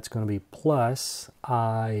 so that's going to be plus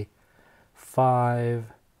I5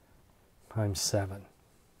 times 7.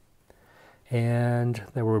 And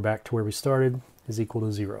then we're back to where we started, is equal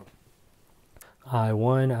to 0.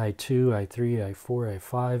 I1, I2, I3, I4,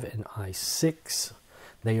 I5, and I6.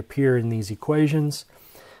 They appear in these equations.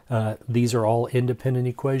 These are all independent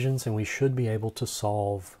equations, and we should be able to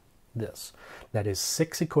solve this. That is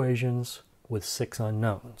 6 equations with 6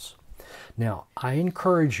 unknowns. Now, I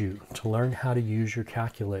encourage you to learn how to use your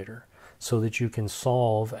calculator so that you can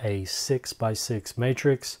solve a 6 by 6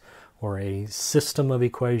 matrix or a system of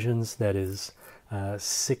equations that is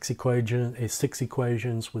 6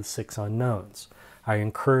 equations with 6 unknowns. I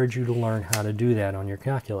encourage you to learn how to do that on your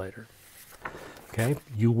calculator. Okay,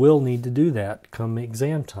 you will need to do that come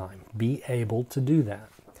exam time. Be able to do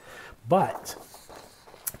that. But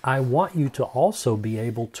I want you to also be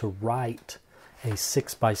able to write a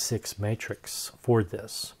 6 by 6 matrix for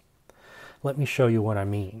this. Let me show you what I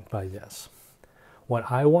mean by this.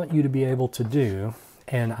 What I want you to be able to do,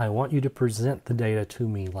 and I want you to present the data to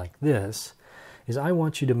me like this, is I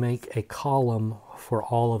want you to make a column for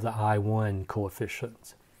all of the I1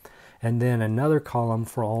 coefficients, and then another column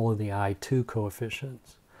for all of the I2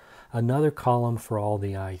 coefficients, another column for all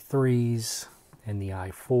the I3s and the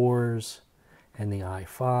I4s and the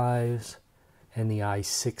I5s and the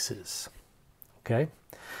I6s. Okay?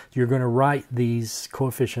 You're going to write these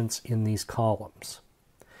coefficients in these columns,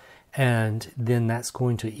 and then that's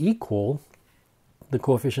going to equal the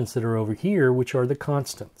coefficients that are over here, which are the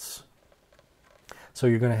constants. So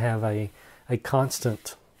you're going to have a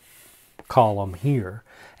constant column here,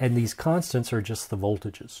 and these constants are just the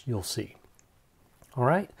voltages, you'll see. All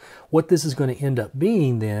right? What this is going to end up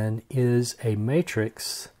being then is a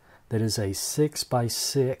matrix that is a 6 by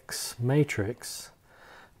 6 matrix,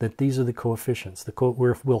 that these are the coefficients.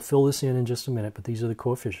 We'll fill this in just a minute, but these are the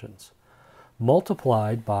coefficients,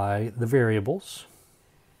 multiplied by the variables,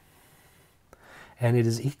 and it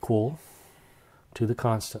is equal to the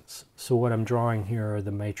constants. So what I'm drawing here are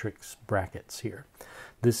the matrix brackets here.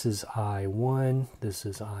 This is I1, this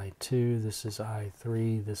is I2, this is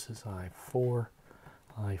I3, this is I4,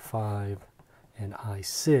 I5, and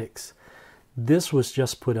I6. This was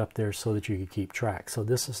just put up there so that you could keep track. So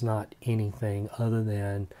this is not anything other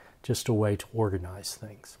than just a way to organize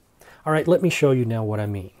things. All right, let me show you now what I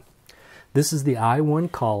mean. This is the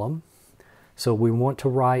I1 column. So we want to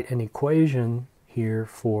write an equation here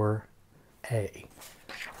for A.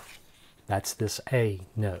 That's this A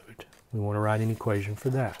node. We want to write an equation for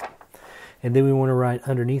that. And then we want to write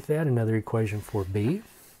underneath that another equation for B,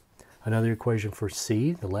 another equation for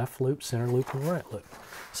C, the left loop, center loop, and right loop.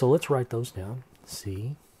 So let's write those down.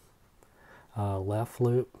 C, left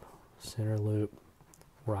loop, center loop,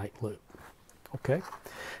 right loop. Okay.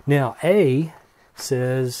 Now A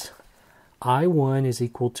says I1 is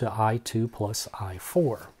equal to I2 plus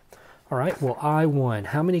I4. All right, well I1,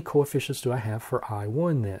 how many coefficients do I have for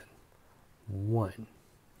I1 then? 1.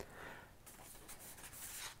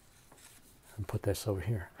 And put this over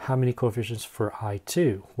here. How many coefficients for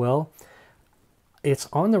I2? Well, it's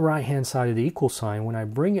on the right hand side of the equal sign. When I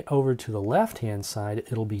bring it over to the left hand side,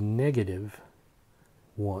 it'll be negative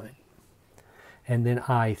 1. And then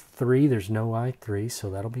I3, there's no I3,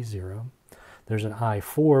 so that'll be 0. There's an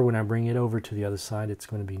I4. When I bring it over to the other side, it's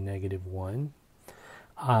going to be negative 1.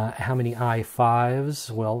 How many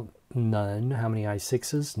I5s? Well, none. How many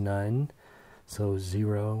I6s? None. So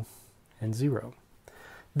 0 and 0.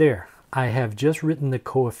 There. I have just written the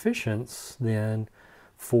coefficients then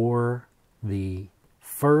for the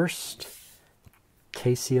first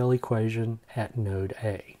KCL equation at node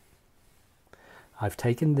A. I've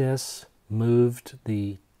taken this, moved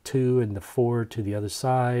the 2 and the 4 to the other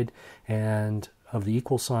side, and of the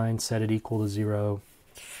equal sign, set it equal to 0.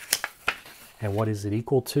 And what is it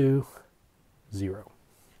equal to? 0.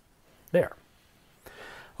 There.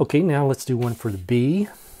 Okay, now let's do one for the B.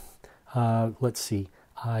 Let's see.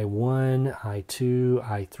 I1, I2,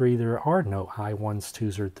 I3. There are no I1s,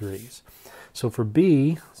 2s, or 3s. So for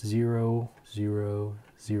B, 0, 0,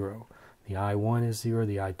 0. The I1 is 0,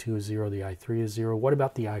 the I2 is 0, the I3 is 0. What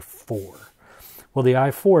about the I4? Well, the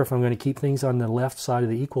I4, if I'm going to keep things on the left side of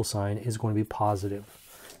the equal sign, is going to be positive.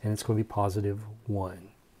 And it's going to be positive 1.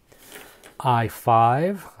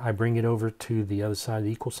 I5, I bring it over to the other side of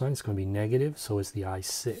the equal sign. It's going to be negative, so is the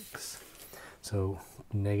I6. So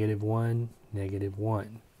negative 1, negative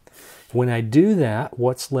 1. When I do that,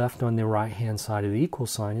 what's left on the right-hand side of the equal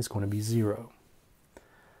sign is going to be 0.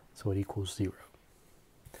 So it equals 0.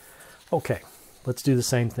 Okay, let's do the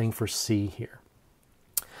same thing for C here.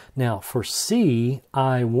 Now, for C,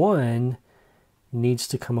 I1 needs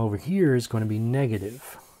to come over here, is going to be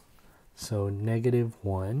negative. So negative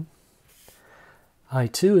 1.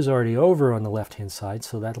 I2 is already over on the left-hand side,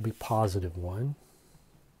 so that'll be positive 1.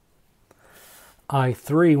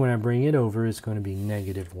 I3, when I bring it over, is going to be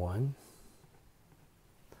negative 1.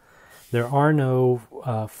 There are no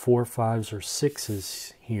 4, 5s, or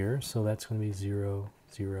 6s here, so that's going to be 0,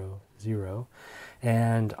 0, 0.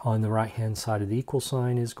 And on the right-hand side of the equal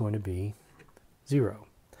sign is going to be 0.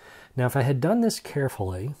 Now, if I had done this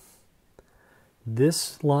carefully,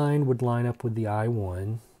 this line would line up with the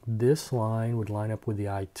I1, this line would line up with the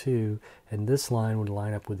I2, and this line would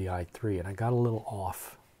line up with the I3. And I got a little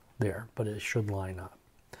off there, but it should line up.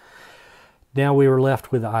 Now we were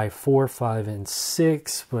left with I4, 5, and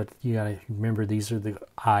 6, but you got to remember these are the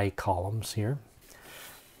I columns here.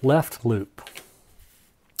 Left loop.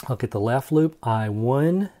 Look at the left loop,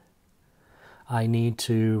 I1. I need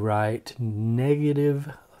to write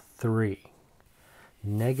negative 3.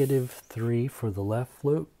 Negative 3 for the left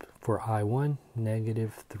loop. For I1,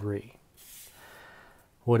 negative 3.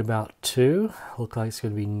 What about 2? Looks like it's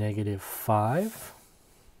going to be negative 5.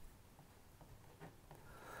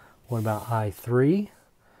 What about I3?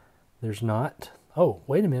 There's not. Oh,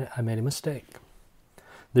 wait a minute. I made a mistake.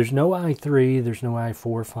 There's no I3. There's no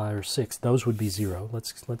I4, 5, or 6. Those would be 0.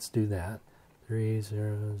 Let's do that. 3,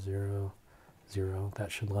 0, 0, 0.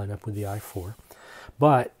 That should line up with the I4.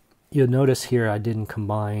 But you'll notice here I didn't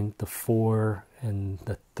combine the 4 and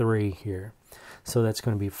the 3 here. So that's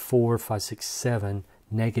going to be 4, 5, 6, 7,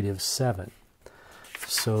 negative 7.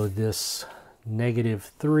 So this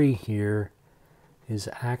negative 3 here is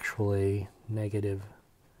actually negative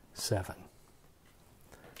 7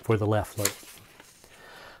 for the left loop.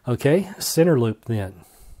 Okay, center loop then.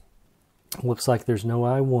 Looks like there's no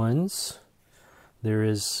I1s. There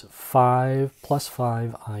is 5 plus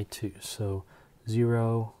 5 I2. So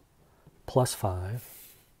 0 plus 5.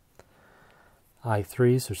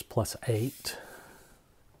 I3s, there's plus 8.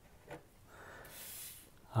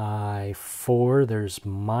 I4, there's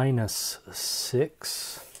minus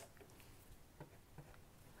 6.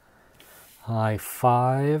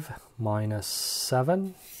 I5, minus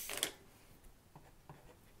 7.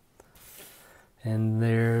 And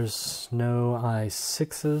there's no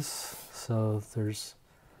I6s, so there's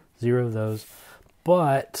 0 of those.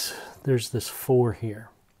 But there's this 4 here.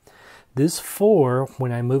 This 4,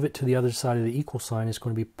 when I move it to the other side of the equal sign, is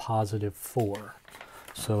going to be positive 4.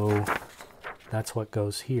 So that's what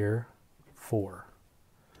goes here, 4.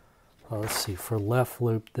 Let's see, for left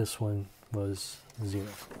loop, this one was 0,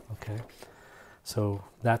 okay? So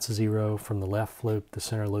that's 0 from the left loop. The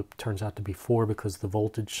center loop turns out to be 4 because the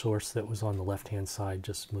voltage source that was on the left-hand side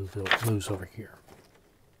just moves over here.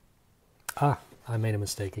 Ah, I made a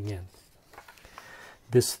mistake again.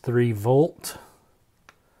 This 3 volt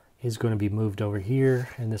is going to be moved over here,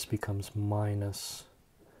 and this becomes minus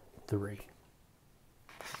 3.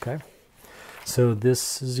 Okay? So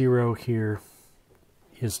this 0 here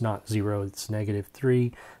is not 0, it's negative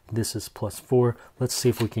 3. This is plus 4. Let's see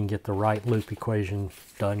if we can get the right loop equation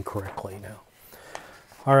done correctly now.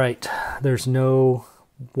 All right, there's no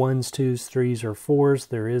 1s, 2s, 3s, or 4s.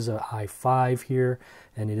 There is a I5 here,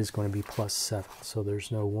 and it is going to be plus 7. So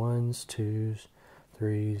there's no 1s, 2s,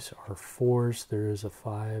 3s, or 4s. There is a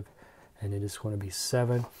 5, and it is going to be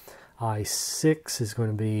 7. I6 is going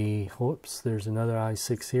to be, whoops, there's another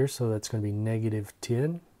I6 here, so that's going to be negative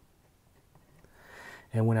 10.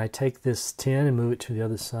 And when I take this 10 and move it to the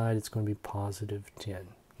other side, it's going to be positive 10.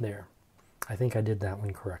 There. I think I did that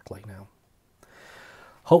one correctly now.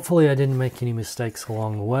 Hopefully I didn't make any mistakes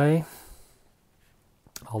along the way.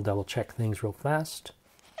 I'll double check things real fast.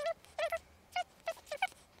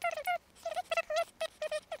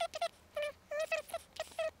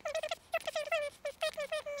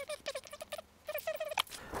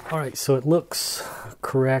 All right, so it looks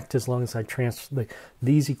correct as long as I transfer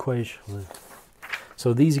these equations.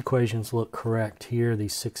 So these equations look correct here,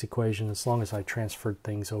 these 6 equations. As long as I transferred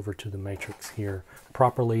things over to the matrix here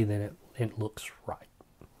properly, then it looks right.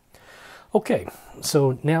 Okay,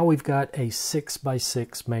 so now we've got a 6 by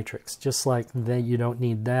 6 matrix. Just like that, you don't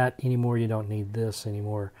need that anymore, you don't need this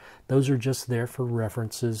anymore. Those are just there for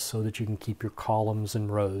references so that you can keep your columns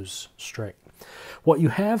and rows straight. What you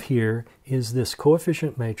have here is this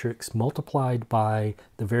coefficient matrix multiplied by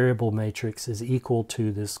the variable matrix is equal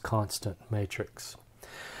to this constant matrix.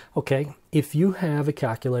 Okay, if you have a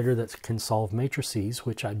calculator that can solve matrices,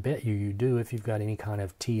 which I bet you do if you've got any kind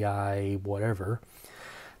of TI whatever,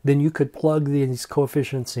 then you could plug these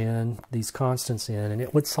coefficients in, these constants in, and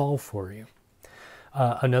it would solve for you.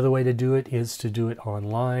 Another way to do it is to do it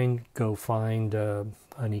online. Go find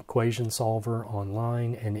an equation solver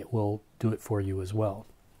online, and it will do it for you as well.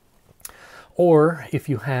 Or if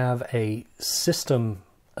you have a system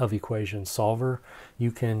of equation solver,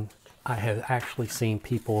 you can, I have actually seen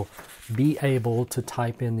people be able to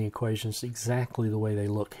type in the equations exactly the way they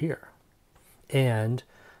look here, and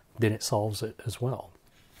then it solves it as well.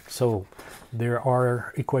 So there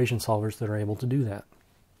are equation solvers that are able to do that.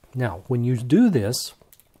 Now, when you do this,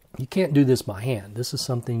 you can't do this by hand. This is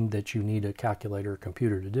something that you need a calculator or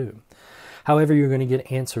computer to do. However, you're going to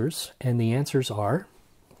get answers, and the answers are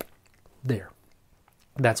there.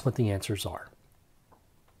 That's what the answers are.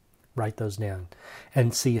 Write those down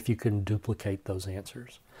and see if you can duplicate those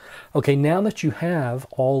answers. Okay, now that you have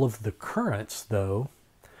all of the currents, though,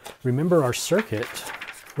 remember our circuit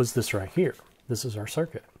was this right here. This is our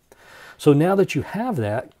circuit. So now that you have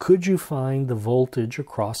that, could you find the voltage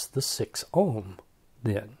across the 6 ohm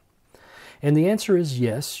then? And the answer is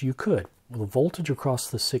yes, you could. Well, the voltage across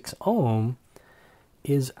the 6 ohm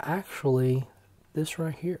is actually this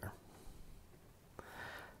right here.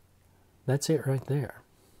 That's it right there.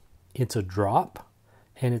 It's a drop,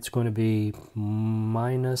 and it's going to be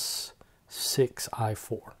minus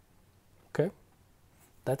 6I4. Okay?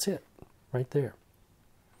 That's it right there.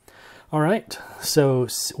 All right, so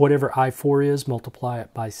whatever I4 is, multiply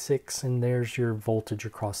it by 6, and there's your voltage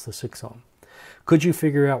across the 6 ohm. Could you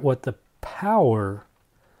figure out what the power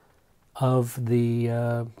of the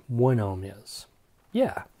 1 ohm is?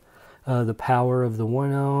 Yeah, the power of the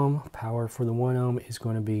 1 ohm, power for the 1 ohm is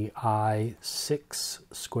going to be I6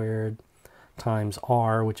 squared times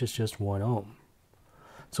R, which is just 1 ohm.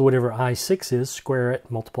 So whatever I6 is, square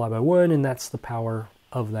it, multiply by 1, and that's the power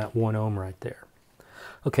of that 1 ohm right there.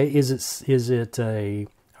 Okay, is it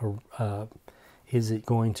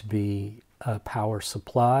going to be power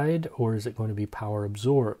supplied, or is it going to be power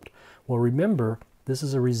absorbed? Well, remember, this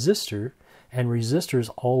is a resistor, and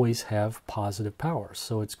resistors always have positive power,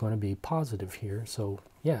 so it's going to be positive here. So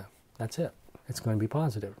yeah, that's it. It's going to be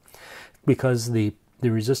positive because the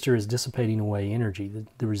resistor is dissipating away energy.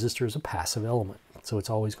 The resistor is a passive element, so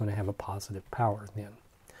it's always going to have a positive power then.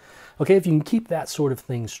 Okay, if you can keep that sort of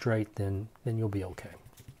thing straight, then you'll be okay.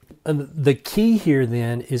 And the key here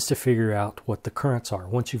then is to figure out what the currents are.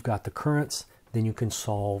 Once you've got the currents, then you can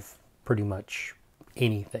solve pretty much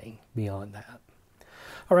anything beyond that.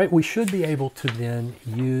 All right, we should be able to then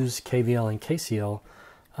use KVL and KCL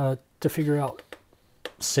to figure out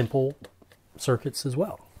simple circuits as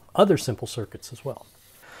well, other simple circuits as well.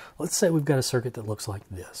 Let's say we've got a circuit that looks like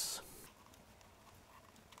this.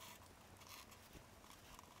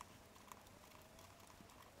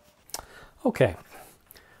 Okay,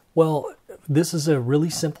 well, this is a really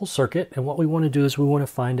simple circuit, and what we want to do is we want to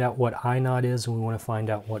find out what I naught is, and we want to find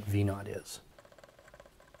out what V naught is.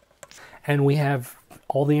 And we have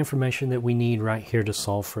all the information that we need right here to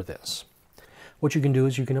solve for this. What you can do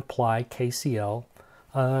is you can apply KCL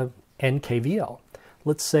and KVL.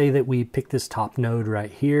 Let's say that we pick this top node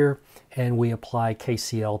right here, and we apply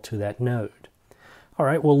KCL to that node. All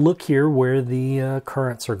right, well, look here where the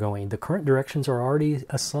currents are going. The current directions are already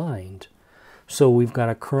assigned. So we've got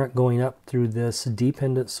a current going up through this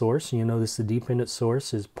dependent source. You notice the dependent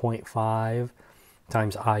source is 0.5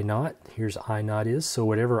 times I naught. Here's I naught is. So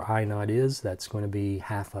whatever I naught is, that's going to be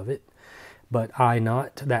half of it. But I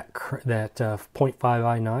naught, that 0.5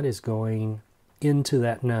 I naught is going into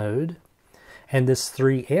that node. And this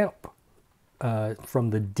 3 amp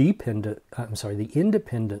from the the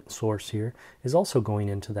independent source here is also going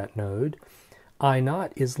into that node. I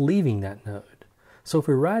naught is leaving that node. So if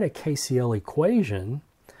we write a KCL equation,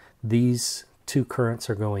 these two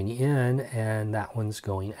currents are going in and that one's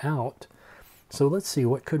going out. So let's see,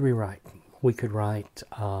 what could we write? We could write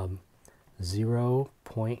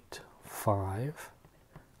 0.5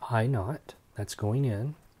 I naught, that's going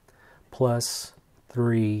in, plus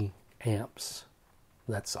 3 amps,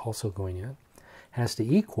 that's also going in, has to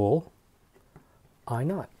equal I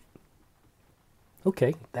naught.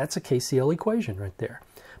 Okay, that's a KCL equation right there.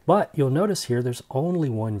 But you'll notice here there's only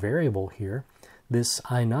one variable here. This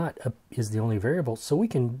I naught is the only variable, so we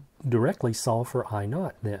can directly solve for I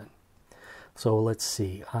naught then. So let's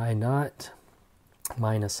see, I naught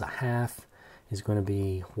minus a half is going to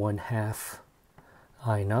be 1/2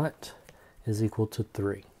 I naught is equal to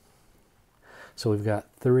 3. So we've got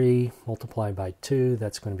 3 multiplied by 2,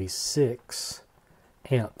 that's going to be 6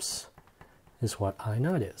 amps is what I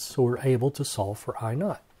naught is. So we're able to solve for I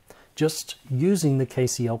naught, just using the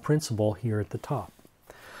KCL principle here at the top.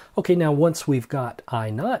 Okay, now once we've got I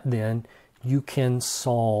naught, then you can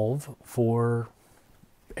solve for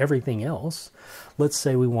everything else. Let's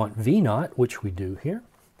say we want V naught, which we do here.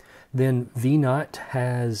 Then V naught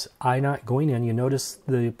has I naught going in. You notice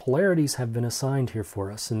the polarities have been assigned here for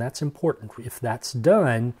us, and that's important. If that's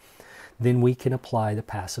done, then we can apply the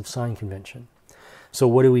passive sign convention. So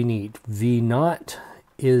what do we need? V naught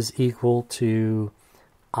is equal to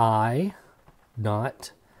I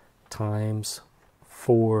naught times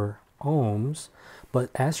 4 ohms.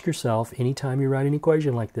 But ask yourself, anytime you write an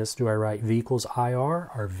equation like this, do I write V equals IR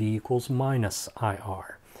or V equals minus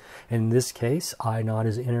IR? In this case, I naught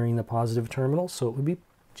is entering the positive terminal, so it would be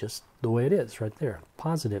just the way it is right there,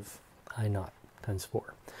 positive I naught times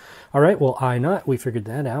 4. All right, well, I naught, we figured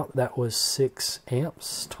that out. That was 6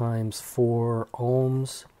 amps times 4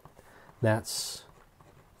 ohms. That's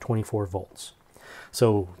 24 volts.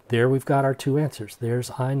 So there we've got our two answers. There's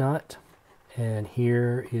I naught, and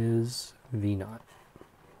here is V naught,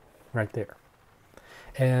 right there.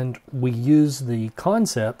 And we use the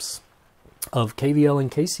concepts of KVL and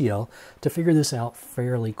KCL to figure this out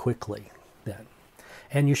fairly quickly then.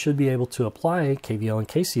 And you should be able to apply KVL and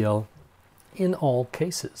KCL in all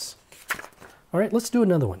cases. All right, let's do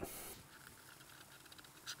another one.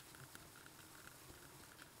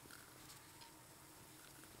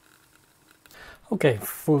 Okay,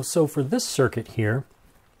 so for this circuit here,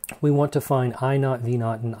 we want to find I naught, V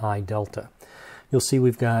naught, and I delta. You'll see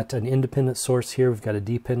we've got an independent source here, we've got a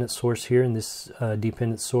dependent source here, and this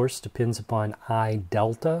dependent source depends upon I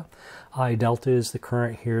delta. I delta is the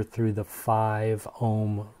current here through the 5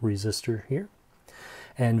 ohm resistor here.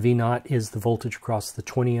 And V naught is the voltage across the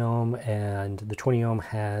 20 ohm, and the 20 ohm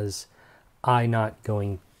has I naught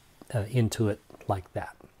going into it like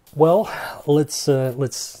that. Well, let's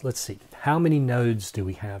see. How many nodes do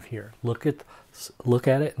we have here? Look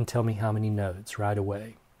at it and tell me how many nodes right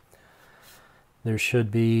away. There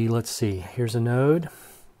should be, let's see, here's a node,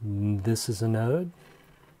 this is a node,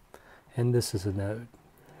 and this is a node.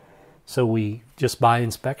 So we, just by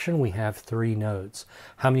inspection, we have 3 nodes.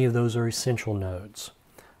 How many of those are essential nodes?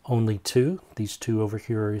 Only 2. These 2 over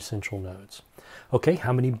here are essential nodes. Okay,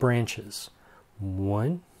 how many branches?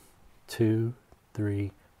 1, 2,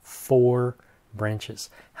 3, 4 branches.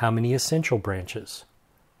 How many essential branches?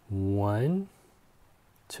 1,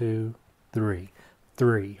 2, 3.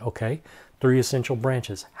 3, okay? 3 essential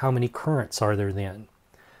branches. How many currents are there then?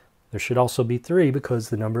 There should also be 3 because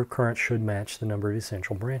the number of currents should match the number of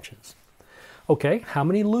essential branches. Okay, how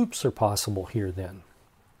many loops are possible here then?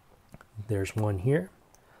 There's one here,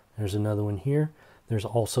 there's another one here, there's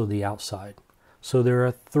also the outside. So there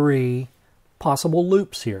are 3 possible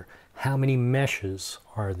loops here. How many meshes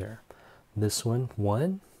are there? This one,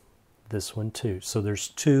 1, this one, 2. So there's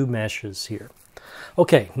 2 meshes here.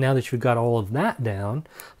 Okay, now that you've got all of that down,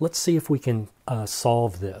 let's see if we can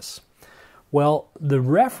solve this. Well, the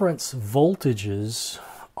reference voltages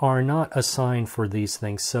are not assigned for these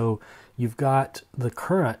things. So you've got the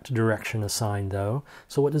current direction assigned though.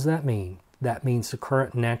 So what does that mean? That means the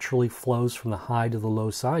current naturally flows from the high to the low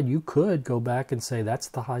side. You could go back and say that's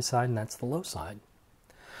the high side and that's the low side.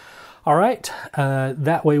 All right,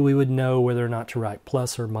 that way we would know whether or not to write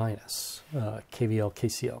plus or minus KVL,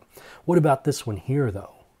 KCL. What about this one here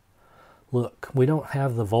though? Look, we don't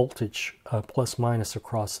have the voltage plus minus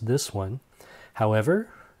across this one. However,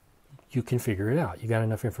 you can figure it out. You got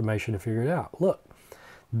enough information to figure it out. Look,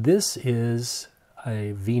 this is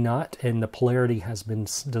a V0 and the polarity has been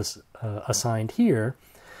assigned here.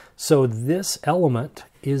 So this element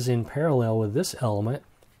is in parallel with this element.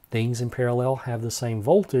 Things in parallel have the same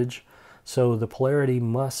voltage. So the polarity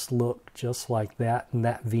must look just like that, and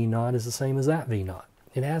that V0 is the same as that V0.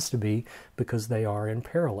 It has to be because they are in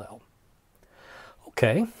parallel.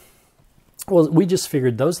 Okay, well, we just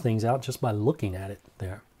figured those things out just by looking at it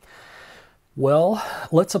there. Well,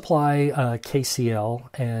 let's apply KCL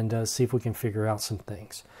and see if we can figure out some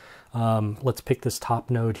things. Let's pick this top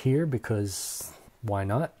node here because why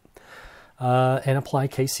not? And apply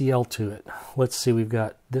KCL to it. Let's see, we've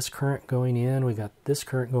got this current going in, we got this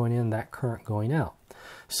current going in, that current going out.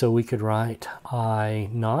 So we could write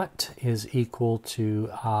I0 is equal to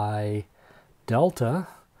I delta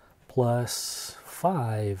plus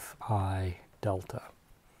 5I delta,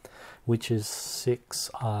 which is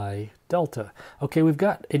 6I delta. Okay, we've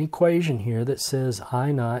got an equation here that says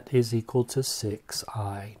I0 is equal to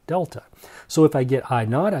 6I delta. So if I get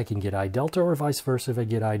I0, I can get I delta, or vice versa. If I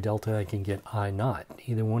get I delta, I can get I0.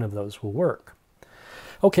 Either one of those will work.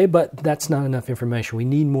 Okay, but that's not enough information. We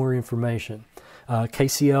need more information.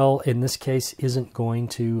 KCL, in this case, isn't going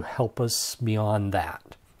to help us beyond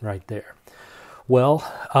that right there. Well,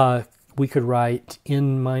 we could write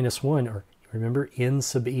n minus 1, or remember, n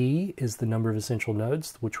sub e is the number of essential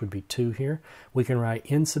nodes, which would be 2 here. We can write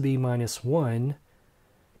n sub e minus 1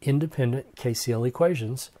 independent KCL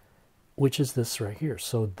equations, which is this right here.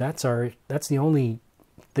 So that's the only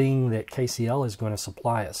thing that KCL is going to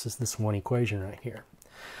supply us, is this one equation right here.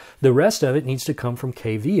 The rest of it needs to come from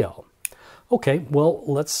KVL. Okay, well,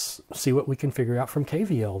 let's see what we can figure out from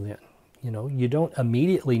KVL then. You know, you don't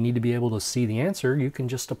immediately need to be able to see the answer. You can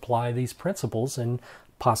just apply these principles and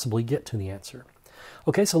possibly get to the answer.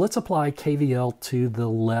 Okay, so let's apply KVL to the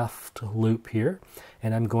left loop here.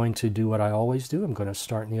 And I'm going to do what I always do. I'm going to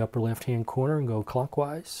start in the upper left-hand corner and go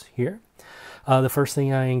clockwise here. The first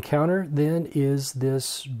thing I encounter then is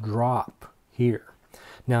this drop here.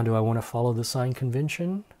 Now, do I want to follow the sign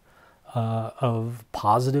convention of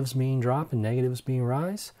positives being drop and negatives being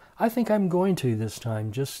rise? I think I'm going to this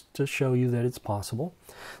time, just to show you that it's possible.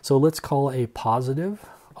 So let's call a positive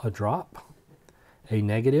a drop, a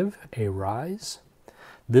negative a rise.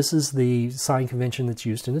 This is the sign convention that's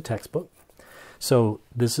used in the textbook. So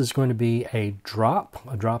this is going to be a drop.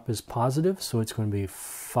 A drop is positive, so it's going to be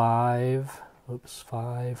 5I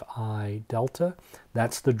delta.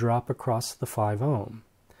 That's the drop across the 5 ohm.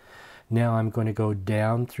 Now I'm going to go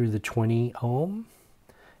down through the 20 ohm.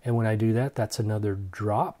 And when I do that, that's another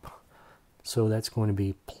drop. So that's going to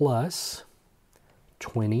be plus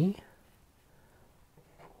 20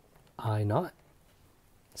 I0.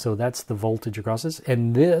 So that's the voltage across this.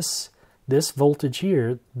 And this voltage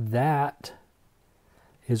here, that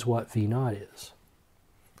is what V0 is.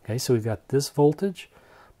 Okay, so we've got this voltage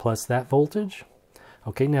plus that voltage.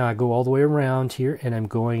 Okay, now I go all the way around here and I'm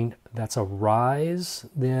going, that's a rise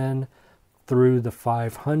then through the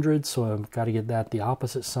 500, so I've got to get that the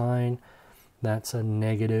opposite sign. That's a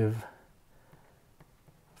negative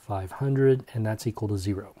 500, and that's equal to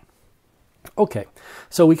 0. Okay,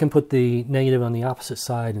 so we can put the negative on the opposite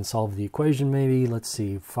side and solve the equation maybe. Let's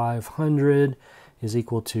see, 500 is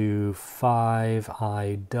equal to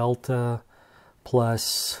 5I delta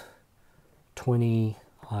plus 20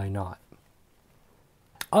 I0.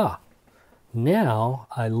 Now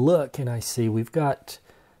I look and I see we've got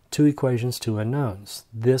 2 equations, 2 unknowns.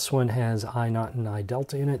 This one has I0 and I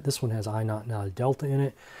delta in it. This one has I0 and I delta in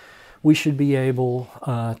it. We should be able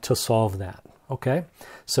to solve that. Okay,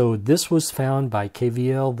 so this was found by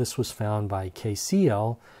KVL, this was found by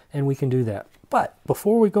KCL, and we can do that. But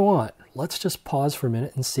before we go on, let's just pause for a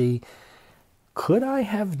minute and see, could I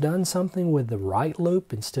have done something with the right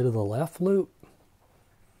loop instead of the left loop?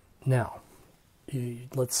 Now,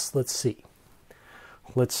 let's see.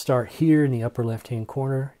 Let's start here in the upper left-hand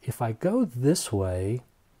corner. If I go this way,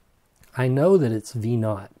 I know that it's V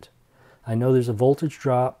naught. I know there's a voltage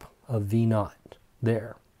drop of V naught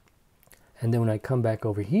there. And then when I come back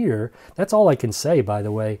over here, that's all I can say, by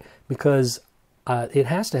the way, because it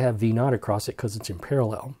has to have V naught across it because it's in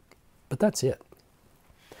parallel. But that's it.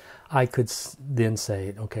 I could then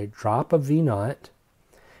say, okay, drop of V naught.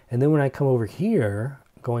 And then when I come over here,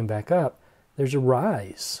 going back up, there's a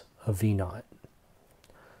rise of V naught.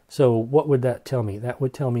 So what would that tell me? That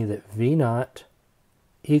would tell me that V naught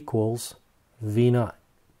equals V naught.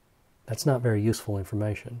 That's not very useful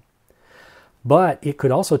information. But it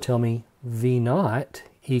could also tell me V naught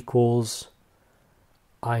equals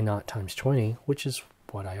I naught times 20, which is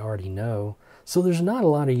what I already know. So there's not a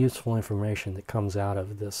lot of useful information that comes out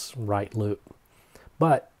of this right loop.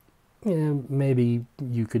 But maybe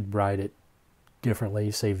you could write it differently.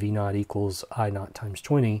 You say V naught equals I naught times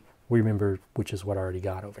 20. Remember, which is what I already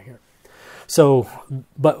got over here. So,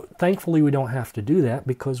 but thankfully we don't have to do that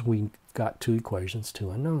because we got two equations, two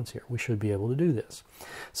unknowns here. We should be able to do this.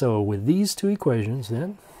 So with these two equations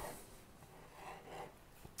then,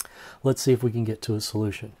 let's see if we can get to a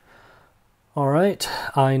solution. All right,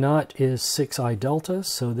 I naught is 6I delta,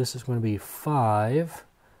 so this is going to be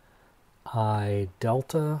 5I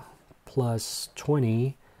delta plus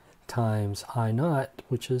 20 times I naught,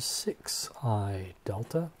 which is 6I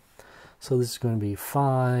delta. So this is going to be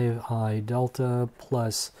 5I delta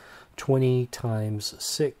plus 20 times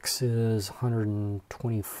 6 is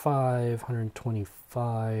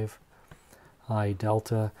 125 I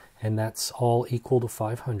delta, and that's all equal to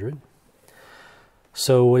 500.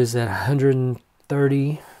 So what is that,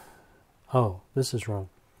 130? Oh, this is wrong.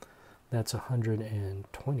 That's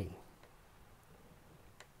 120.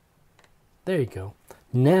 There you go.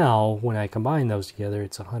 Now, when I combine those together,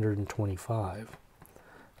 it's 125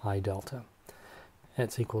 I delta.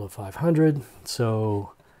 That's equal to 500.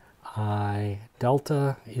 So I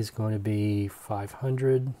delta is going to be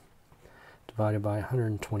 500 divided by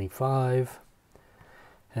 125.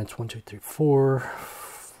 That's 1, 2, 3, 4.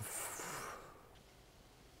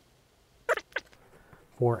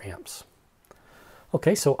 4 amps.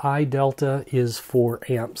 Okay, so I delta is 4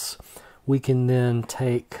 amps. We can then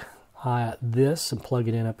take this and plug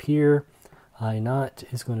it in up here. I naught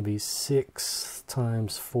is going to be 6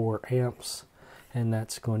 times 4 amps, and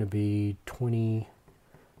that's going to be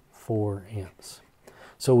 24 amps.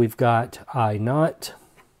 So we've got I naught,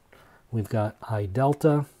 we've got I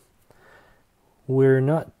delta.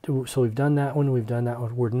 So we've done that one, we've done that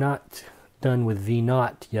one. We're not done with V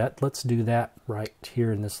naught yet. Let's do that right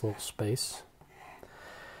here in this little space.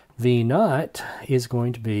 V naught is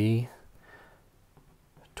going to be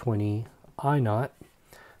 20 I naught.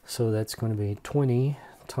 So that's going to be 20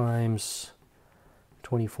 times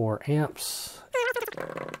 24 amps,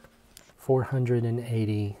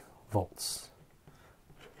 480 volts.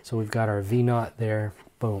 So we've got our V naught there.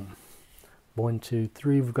 Boom. 1, 2,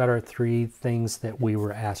 3. We've got our 3 things that we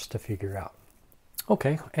were asked to figure out.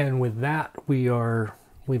 Okay, and with that, we've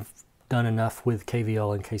done enough with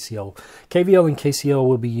KVL and KCL. KVL and KCL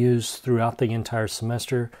will be used throughout the entire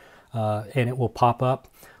semester, and it will pop up.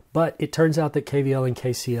 But it turns out that KVL and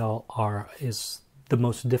KCL is the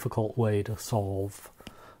most difficult way to solve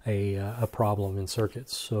a problem in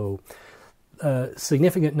circuits. So a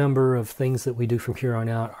significant number of things that we do from here on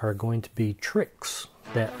out are going to be tricks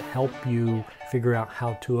that help you figure out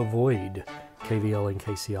how to avoid KVL and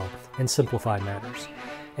KCL and simplify matters.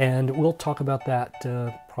 And we'll talk about that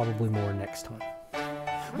probably more next time.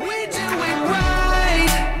 We do it.